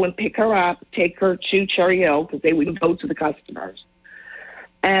to go and pick her up, take her to Cherry Hill because they wouldn't go to the customers.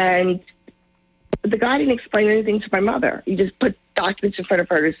 And the guy didn't explain anything to my mother. He just put documents in front of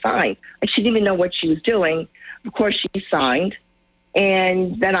her to sign. Like, she didn't even know what she was doing. Of course, she signed.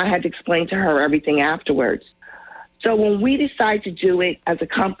 And then I had to explain to her everything afterwards. So when we decided to do it as a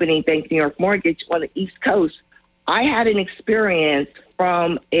company, Bank of New York Mortgage, on the East Coast, I had an experience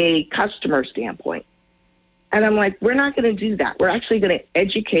from a customer standpoint. And I'm like, we're not going to do that. We're actually going to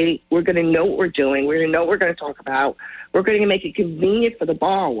educate. We're going to know what we're doing. We're going to know what we're going to talk about. We're going to make it convenient for the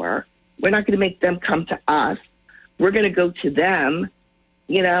borrower. We're not going to make them come to us. We're going to go to them,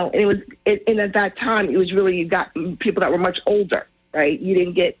 you know. And and at that time, it was really, you got people that were much older, right? You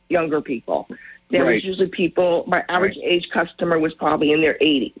didn't get younger people. There was usually people, my average age customer was probably in their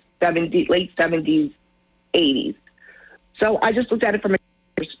 80s, late 70s, 80s. So I just looked at it from a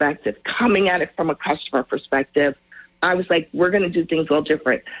perspective, coming at it from a customer perspective. I was like, we're going to do things a little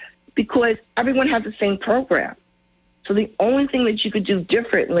different because everyone has the same program. So the only thing that you could do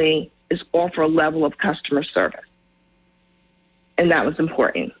differently is offer a level of customer service. And that was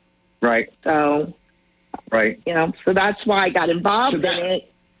important. Right. So, you know, so that's why I got involved in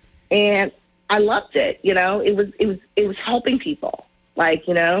it. And I loved it. You know, it was helping people, like,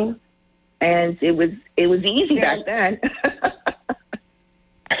 you know, and it was easy back then.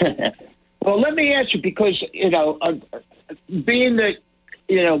 Well, let me ask you, because, you know, being that,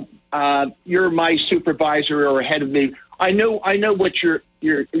 you know, you're my supervisor or ahead of me, I know what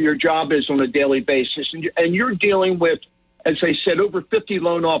your job is on a daily basis, and you're dealing with, as I said, over 50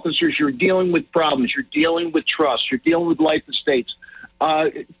 loan officers. You're dealing with problems. You're dealing with trust. You're dealing with life estates,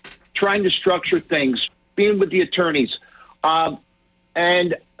 trying to structure things, being with the attorneys.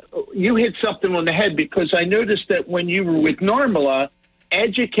 And you hit something on the head, because I noticed that when you were with Normala,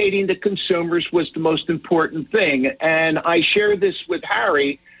 educating the consumers was the most important thing. And I share this with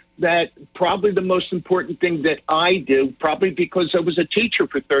Harry, that probably the most important thing that I do, probably because I was a teacher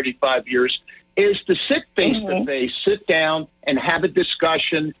for 35 years, is to sit face-to-face, sit down and have a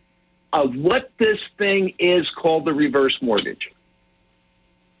discussion of what this thing is called the reverse mortgage.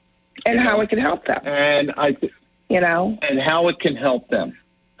 And how it can help them. And and how it can help them.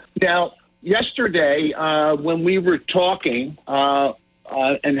 Now, yesterday, when we were talking,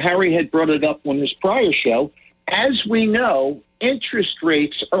 and Harry had brought it up on his prior show, as we know, interest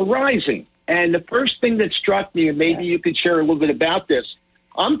rates are rising. And the first thing that struck me, and maybe you could share a little bit about this,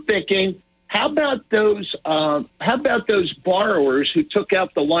 I'm thinking, how about those borrowers who took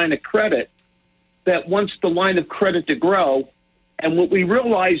out the line of credit that wants the line of credit to grow? And what we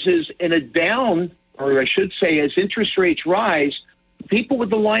realize is, in a down, or I should say, as interest rates rise, people with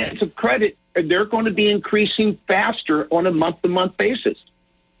the lines of credit they're going to be increasing faster on a month-to-month basis.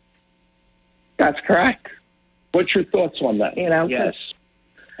 That's correct. What's your thoughts on that? Yes.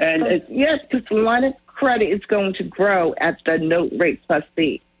 Yes, because the line of credit is going to grow at the note rate plus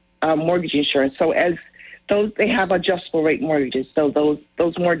the mortgage insurance. So as they have adjustable rate mortgages, so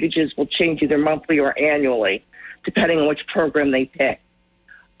those mortgages will change either monthly or annually, depending on which program they pick.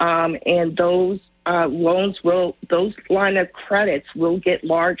 And those those line of credits will get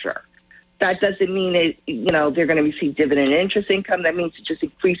larger. That doesn't mean they're going to receive dividend and interest income. That means it just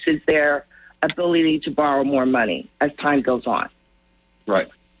increases their ability to borrow more money as time goes on. Right.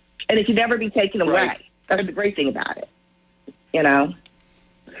 And it can never be taken away. Right. That's the great thing about it.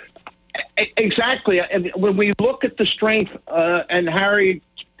 Exactly. And when we look at the strength, and Harry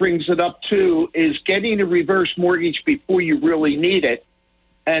brings it up too, is getting a reverse mortgage before you really need it.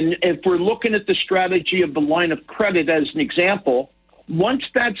 And if we're looking at the strategy of the line of credit as an example, once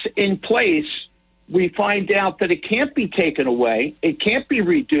that's in place, we find out that it can't be taken away, it can't be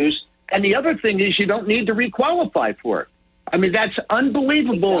reduced, and the other thing is you don't need to requalify for it. I mean, that's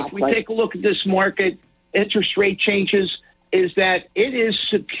unbelievable. Exactly. If we take a look at this market, interest rate changes, is that it is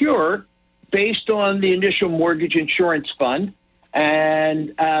secure based on the initial mortgage insurance fund.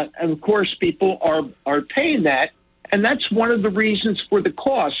 And of course, people are paying that. And that's one of the reasons for the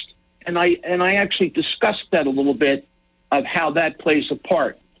cost. And I actually discussed that a little bit of how that plays a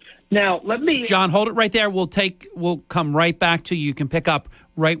part. Now, John, hold it right there. We'll come right back to you. You can pick up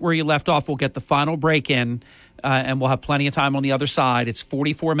right where you left off. We'll get the final break in, and we'll have plenty of time on the other side. It's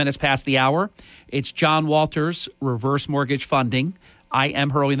 44 minutes past the hour. It's John Walters, Reverse Mortgage Funding. I am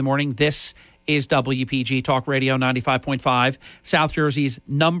Hurley in the Morning. This is WPG Talk Radio 95.5, South Jersey's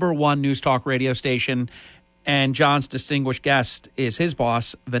 #1 news talk radio station. And John's distinguished guest is his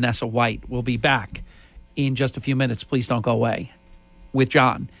boss, Vanessa White. We'll be back in just a few minutes. Please don't go away. With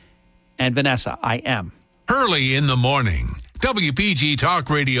John and Vanessa, I am Hurley in the Morning. WPG Talk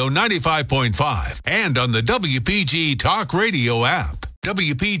Radio 95.5 and on the WPG Talk Radio app.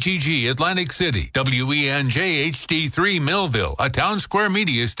 WPGG Atlantic City, WENJ HD3 Millville, a Town Square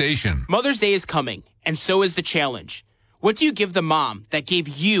media station. Mother's Day is coming, and so is the challenge. What do you give the mom that gave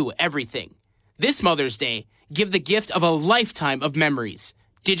you everything? This Mother's Day, give the gift of a lifetime of memories,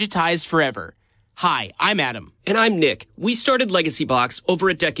 digitized forever. Hi, I'm Adam. And I'm Nick. We started Legacy Box over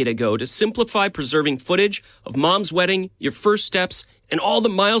a decade ago to simplify preserving footage of mom's wedding, your first steps, and all the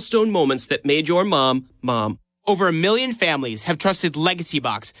milestone moments that made your mom, mom. Over 1 million families have trusted Legacy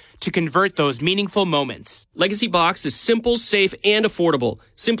Box to convert those meaningful moments. Legacy Box is simple, safe, and affordable.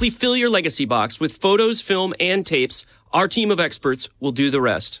 Simply fill your Legacy Box with photos, film, and tapes. Our team of experts will do the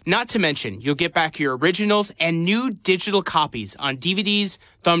rest. Not to mention, you'll get back your originals and new digital copies on DVDs,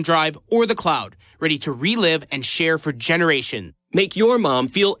 thumb drive, or the cloud, ready to relive and share for generations. Make your mom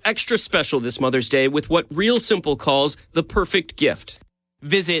feel extra special this Mother's Day with what Real Simple calls the perfect gift.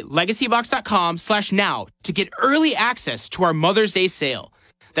 Visit legacybox.com/now to get early access to our Mother's Day sale.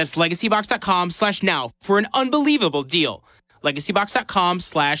 That's legacybox.com/now for an unbelievable deal.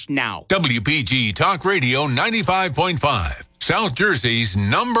 legacybox.com/now. WPG Talk Radio 95.5, South Jersey's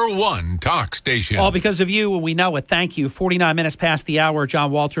 #1 talk station. All because of you, and we know it. Thank you. 49 minutes past the hour. John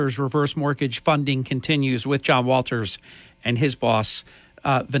Walters Reverse Mortgage Funding continues with John Walters and his boss,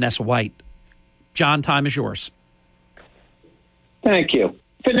 Vanessa White. John, time is yours. Thank you.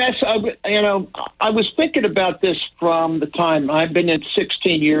 Vanessa, I was thinking about this from the time I've been in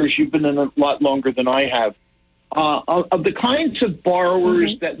 16 years. You've been in a lot longer than I have. Of the kinds of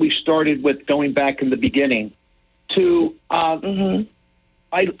borrowers that we started with going back in the beginning to,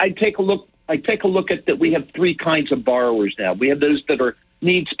 I take a look at that. We have 3 kinds of borrowers now. We have those that are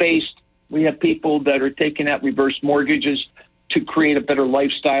needs-based. We have people that are taking out reverse mortgages to create a better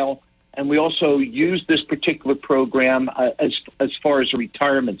lifestyle. And we also use this particular program as far as a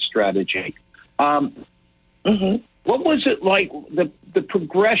retirement strategy. What was it like, the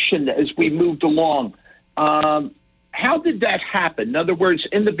progression as we moved along? How did that happen? In other words,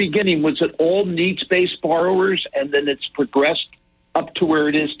 in the beginning, was it all needs-based borrowers and then it's progressed up to where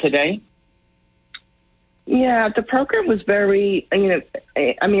it is today? Yeah, the program was very, I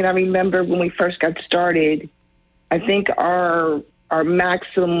remember when we first got started, I think our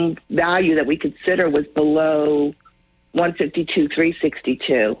maximum value that we consider was below 152,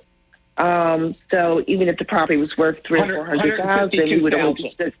 362. So even if the property was worth $300,000 or $400,000, we would only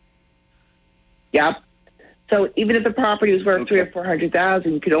consider. Yep. So even if the property was worth $300,000 or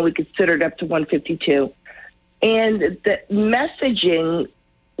 $400,000, you could only consider it up to 152. And the messaging,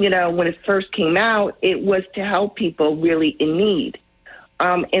 when it first came out, it was to help people really in need.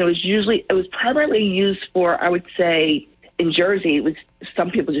 And it was primarily used for, I would say, in Jersey, it was some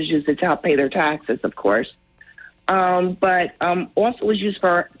people just used it to help pay their taxes, of course. But also was used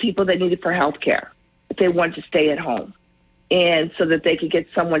for people that needed for health care, if they wanted to stay at home, and so that they could get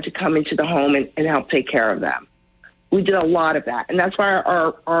someone to come into the home and help take care of them. We did a lot of that, and that's why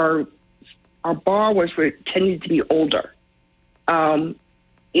our borrowers tended to be older. And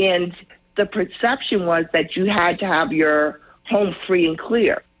the perception was that you had to have your home free and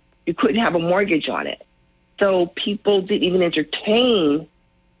clear. You couldn't have a mortgage on it. So people didn't even entertain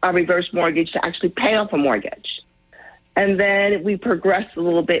a reverse mortgage to actually pay off a mortgage. And then we progressed a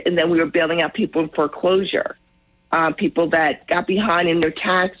little bit, and then we were bailing out people in foreclosure, people that got behind in their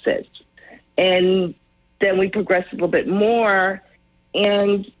taxes. And then we progressed a little bit more,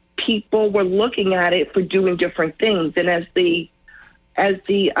 and people were looking at it for doing different things. And as the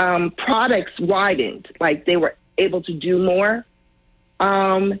products widened, like they were able to do more,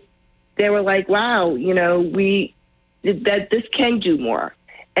 they were like, wow, that this can do more.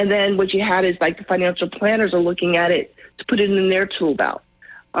 And then what you had is like the financial planners are looking at it to put it in their tool belt.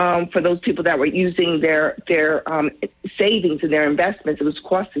 For those people that were using their savings and their investments, it was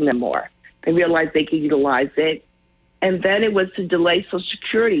costing them more. They realized they could utilize it. And then it was to delay Social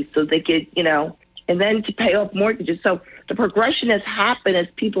Security so they could, and then to pay off mortgages. So the progression has happened as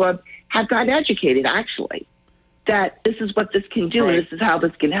people have gotten educated, actually, that this is what this can do, and this is how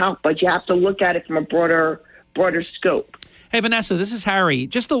this can help. But you have to look at it from a broader scope. Hey, Vanessa, this is Harry.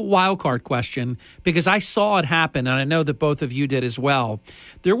 Just a wild card question, because I saw it happen, and I know that both of you did as well.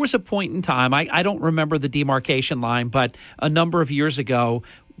 There was a point in time, I don't remember the demarcation line, but a number of years ago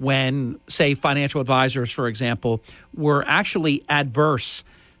when, say, financial advisors, for example, were actually adverse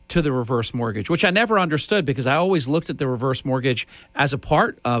to the reverse mortgage, which I never understood because I always looked at the reverse mortgage as a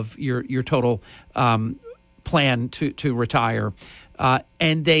part of your total plan to retire.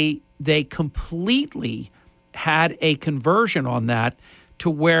 And they completely had a conversion on that to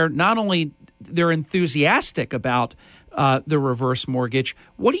where not only they're enthusiastic about the reverse mortgage.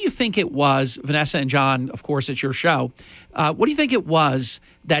 What do you think it was, Vanessa and John, of course, it's your show. What do you think it was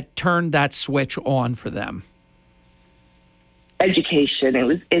that turned that switch on for them? Education.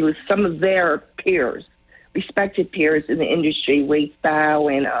 It was some of their peers, respected peers in the industry, Wade Bow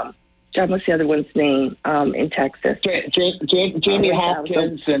and John, what's the other one's name in Texas? Jamie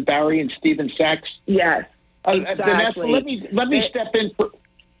Hopkins and Barry and Stephen Sachs. Yes. Vanessa, let me step in for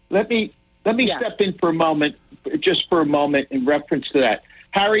a moment, in reference to that.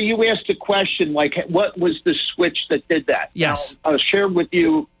 Harry, you asked a question like, what was the switch that did that? Yes. Now, I'll share with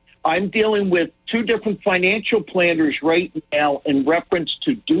you. I'm dealing with two different financial planners right now in reference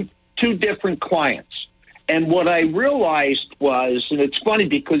to two different clients. And what I realized was, and it's funny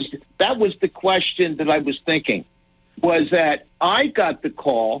because that was the question that I was thinking, was that I got the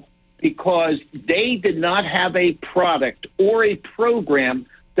call because they did not have a product or a program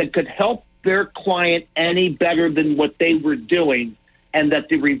that could help their client any better than what they were doing, and that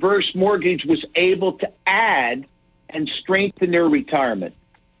the reverse mortgage was able to add and strengthen their retirement.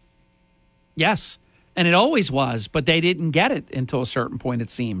 Yes, and it always was, but they didn't get it until a certain point, it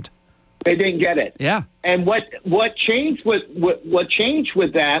seemed. They didn't get it. Yeah. And what changed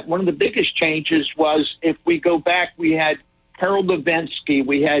with that, one of the biggest changes was, if we go back, we had Harold Levensky,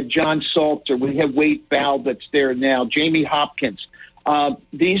 we had John Salter, we have Wade Bow that's there now, Jamie Hopkins.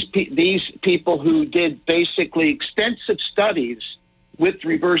 These people who did basically extensive studies with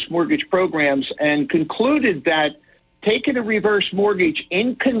reverse mortgage programs and concluded that taking a reverse mortgage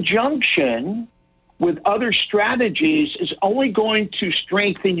in conjunction with other strategies is only going to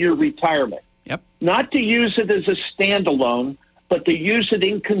strengthen your retirement. Yep. Not to use it as a standalone, but to use it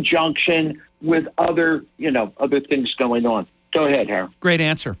in conjunction with other things going on. Go ahead, Harold. Great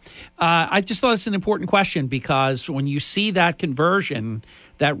answer. I just thought it's an important question because when you see that conversion,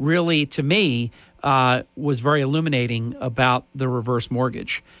 that really, to me, was very illuminating about the reverse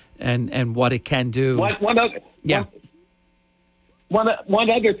mortgage and what it can do. One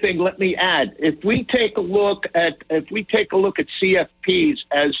other thing, let me add. If we take a look at CFPs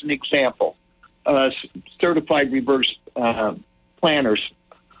as an example, certified reverse planners,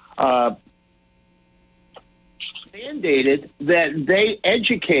 mandated that they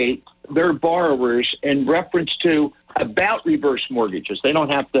educate their borrowers in reference to about reverse mortgages. They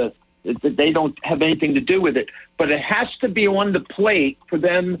don't have anything to do with it, but it has to be on the plate for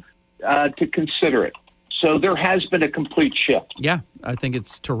them to consider it. So there has been a complete shift. Yeah, I think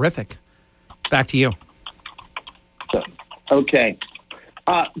it's terrific. Back to you. Okay.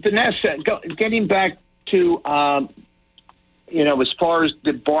 Vanessa, getting back to, as far as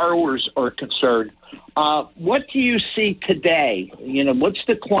the borrowers are concerned, what do you see today? What's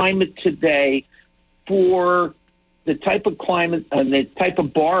the climate today for the type of climate and the type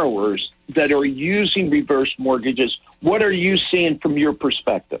of borrowers that are using reverse mortgages, what are you seeing from your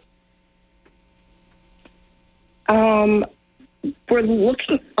perspective? A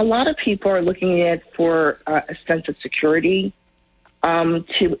lot of people are looking at it for a sense of security,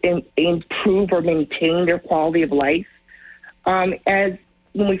 to improve or maintain their quality of life. As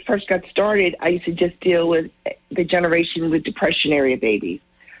when we first got started, I used to just deal with the generation with depression area babies,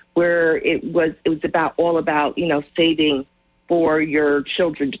 where it was all about saving for your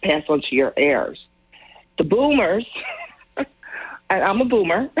children to pass on to your heirs. The boomers, and I'm a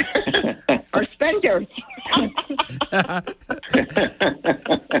boomer, are spenders.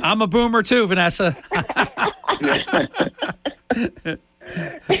 I'm a boomer too, Vanessa.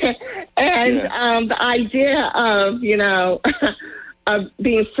 And the idea of, of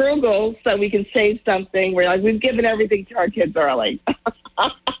being frugal so we can save something, we're like, we've given everything to our kids early.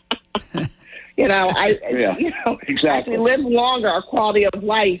 Exactly. As we live longer, our quality of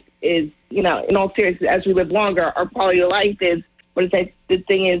life is, in all seriousness, as we live longer, our quality of life is, the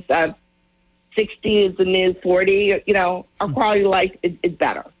thing is, 60 is the new 40, our quality of life is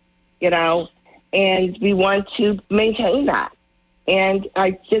better, and we want to maintain that. And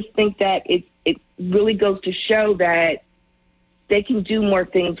I just think that it really goes to show that they can do more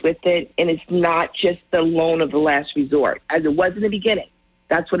things with it, and it's not just the loan of the last resort, as it was in the beginning.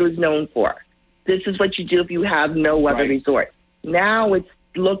 That's what it was known for. This is what you do if you have no other resort. Now it's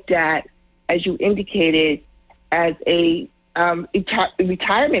looked at, as you indicated, as a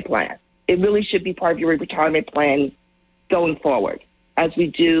retirement plan. It really should be part of your retirement plan going forward, as we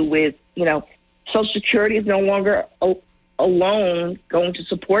do with, Social Security is no longer alone going to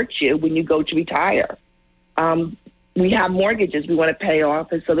support you when you go to retire. We have mortgages we want to pay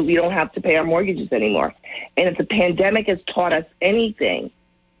off so that we don't have to pay our mortgages anymore. And if the pandemic has taught us anything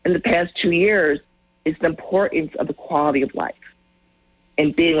in the past 2 years, it's the importance of the quality of life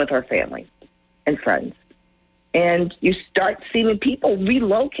and being with our family and friends. And you start seeing people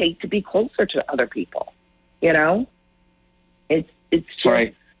relocate to be closer to other people. It's just,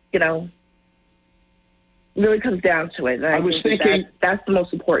 right. Really comes down to it. And I was thinking that's the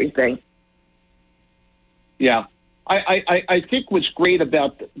most important thing. Yeah. I think what's great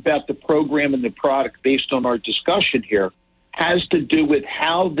about the program and the product, based on our discussion here, has to do with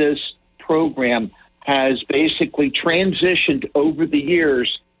how this program has basically transitioned over the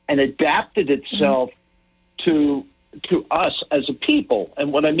years and adapted itself to us as a people.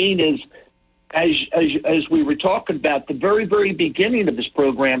 And what I mean is, as we were talking about the very, very beginning of this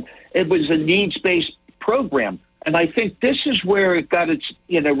program, it was a needs-based program. And I think this is where it got its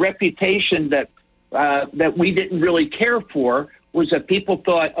reputation that we didn't really care for, was that people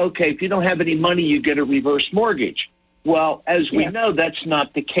thought, okay, if you don't have any money, you get a reverse mortgage. Well, as we know, that's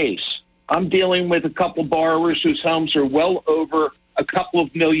not the case. I'm dealing with a couple borrowers whose homes are well over a couple of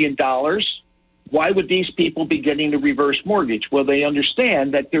 $1 million. Why would these people be getting a reverse mortgage? Well, they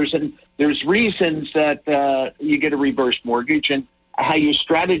understand that there's reasons that you get a reverse mortgage and how you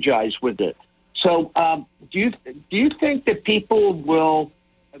strategize with it. So do you think that people will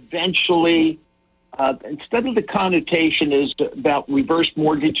eventually, instead of the connotation is about reverse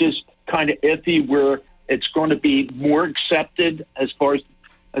mortgages kind of iffy, where it's going to be more accepted as far as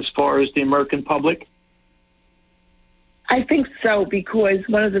the American public? I think so, because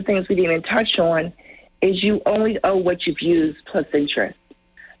one of the things we didn't even touch on is you only owe what you've used plus interest.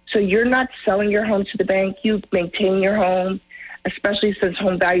 So you're not selling your home to the bank. You maintain your home, especially since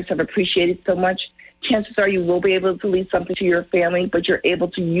home values have appreciated so much. Chances are you will be able to leave something to your family, but you're able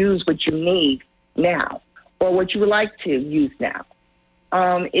to use what you need now or what you would like to use now.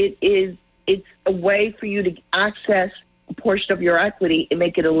 It's a way for you to access a portion of your equity and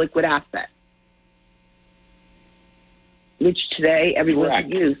make it a liquid asset, which today everyone can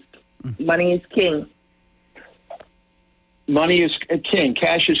use. Money is king. Money is king.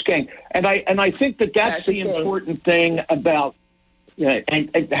 Cash is king. And I think that's the important thing about,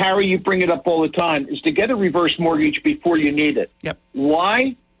 and Harry, you bring it up all the time, is to get a reverse mortgage before you need it. Yep.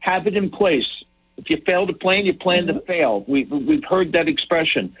 Why? Have it in place. If you fail to plan, you plan to fail. We've heard that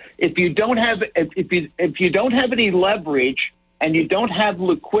expression. If you don't have any leverage and you don't have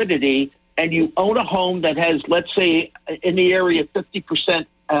liquidity, and you own a home that has, let's say, in the area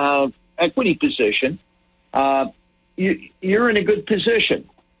 50% equity position, you're in a good position.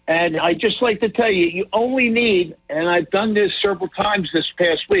 And I just like to tell you, you only need, and I've done this several times this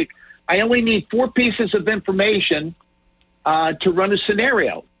past week, I only need 4 pieces of information to run a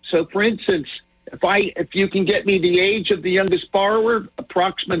scenario. So, for instance, if you can get me the age of the youngest borrower,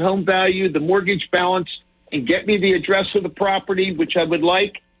 approximate home value, the mortgage balance, and get me the address of the property, which I would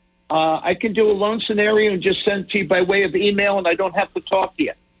like, I can do a loan scenario and just send it to you by way of email, and I don't have to talk to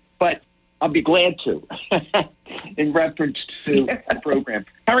you. But I'll be glad to, in reference to the program.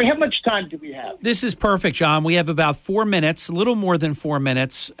 Harry, how much time do we have? This is perfect, John. We have about 4 minutes, a little more than 4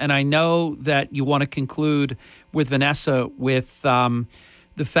 minutes, and I know that you want to conclude with Vanessa with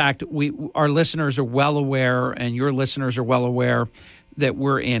the fact our listeners are well aware, and your listeners are well aware, that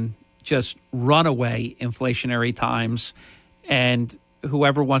we're in just runaway inflationary times. And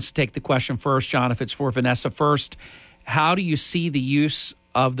whoever wants to take the question first, John, if it's for Vanessa first, how do you see the use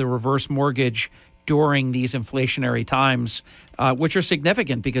of the reverse mortgage during these inflationary times, which are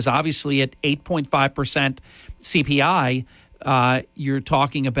significant because obviously at 8.5% CPI, you're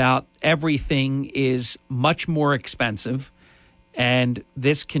talking about everything is much more expensive, and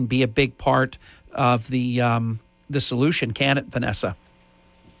this can be a big part of the solution, can it, Vanessa?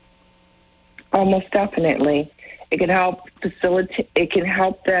 Almost definitely. It can help facilitate. It can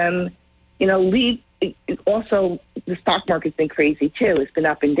help them, leave. Also, the stock market's been crazy too. It's been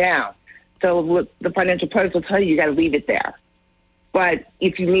up and down. So the financial planners will tell you got to leave it there. But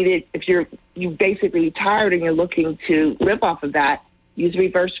if you need it, if you basically retired and you're looking to live off of that, use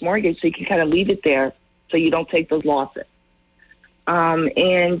reverse mortgage so you can kind of leave it there so you don't take those losses.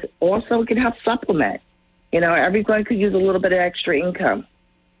 And also it can help supplement. Everyone could use a little bit of extra income.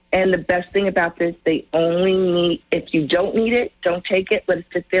 And the best thing about this, they only need, if you don't need it, don't take it, let it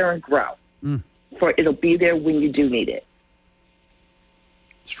sit there and grow. For it'll be there when you do need it.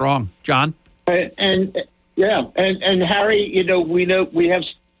 Strong. John? And Harry, we have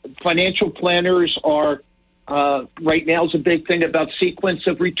financial planners are, right now is a big thing about sequence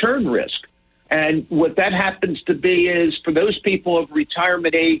of return risk. And what that happens to be is for those people of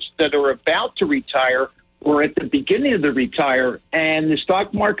retirement age that are about to retire or at the beginning of the retire and the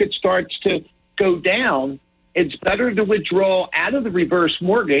stock market starts to go down, it's better to withdraw out of the reverse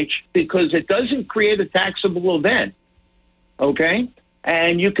mortgage because it doesn't create a taxable event, okay?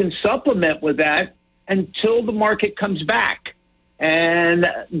 And you can supplement with that until the market comes back. And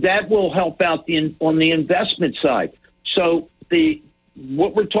that will help out on the investment side. So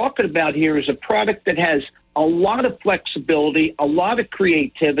what we're talking about here is a product that has a lot of flexibility, a lot of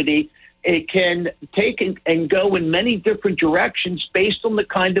creativity. It can take and go in many different directions based on the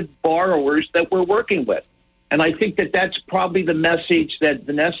kind of borrowers that we're working with. And I think that that's probably the message that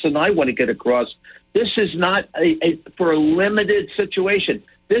Vanessa and I want to get across. This is not for a limited situation.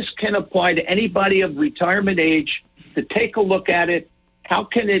 This can apply to anybody of retirement age to take a look at it.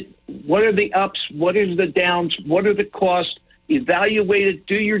 What are the ups? What are the downs? What are the costs? Evaluate it,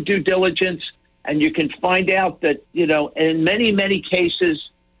 do your due diligence, and you can find out that, in many, many cases,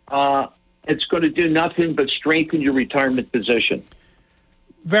 it's going to do nothing but strengthen your retirement position.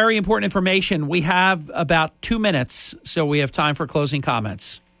 Very important information. We have about 2 minutes, so we have time for closing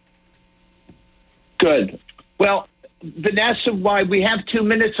comments. Good. Well, Vanessa, while we have 2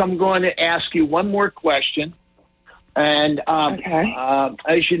 minutes, I'm going to ask you one more question. And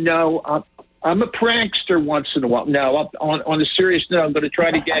as you know, I'm a prankster once in a while. No, on a serious note, I'm going to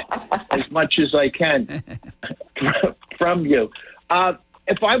try to get as much as I can from you.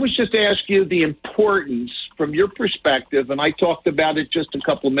 If I was just to ask you the importance from your perspective, and I talked about it just a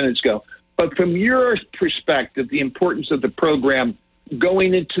couple of minutes ago, but from your perspective, the importance of the program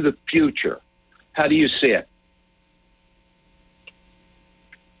going into the future, how do you see it?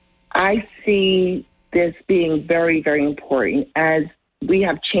 I see this being very, very important as we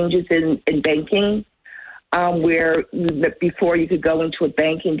have changes in banking where before you could go into a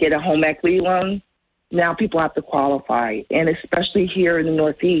bank and get a home equity loan. Now people have to qualify. And especially here in the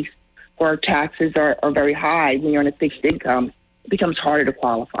Northeast where our taxes are very high when you're on a fixed income, it becomes harder to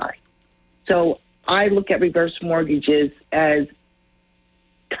qualify. So I look at reverse mortgages as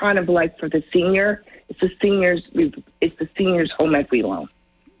kind of like for the senior, it's the senior's home equity loan.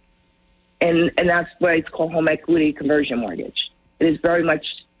 And that's why it's called home equity conversion mortgage. It is very much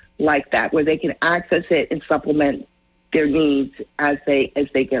like that, where they can access it and supplement their needs as they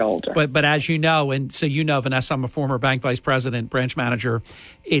get older. But as you know, and so you know, Vanessa, I'm a former bank vice president, branch manager.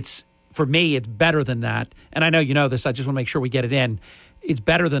 For me, it's better than that. And I know you know this. I just want to make sure we get it in. It's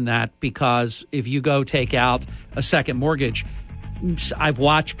better than that because if you go take out a second mortgage, I've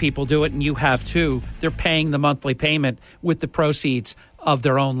watched people do it, and you have too. They're paying the monthly payment with the proceeds of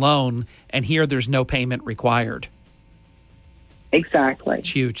their own loan, and here there's no payment required. Exactly. It's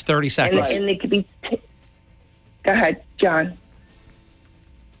huge. 30 seconds. And it could be... Go ahead, John.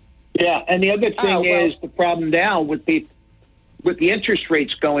 Yeah, and the other thing is the problem now with the interest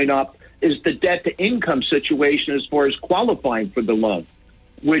rates going up is the debt-to-income situation as far as qualifying for the loan,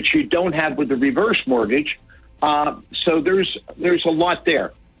 which you don't have with the reverse mortgage. So there's a lot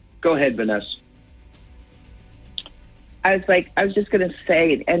there. Go ahead, Vanessa. I was just going to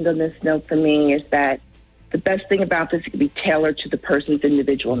say, and end on this note for me, is that the best thing about this, it can be tailored to the person's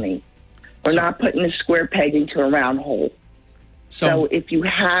individual need. We're not putting a square peg into a round hole. So if you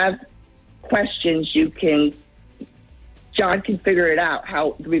have questions, John can figure it out,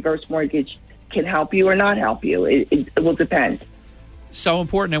 how the reverse mortgage can help you or not help you. It will depend. So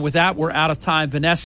important. And with that, we're out of time. Vanessa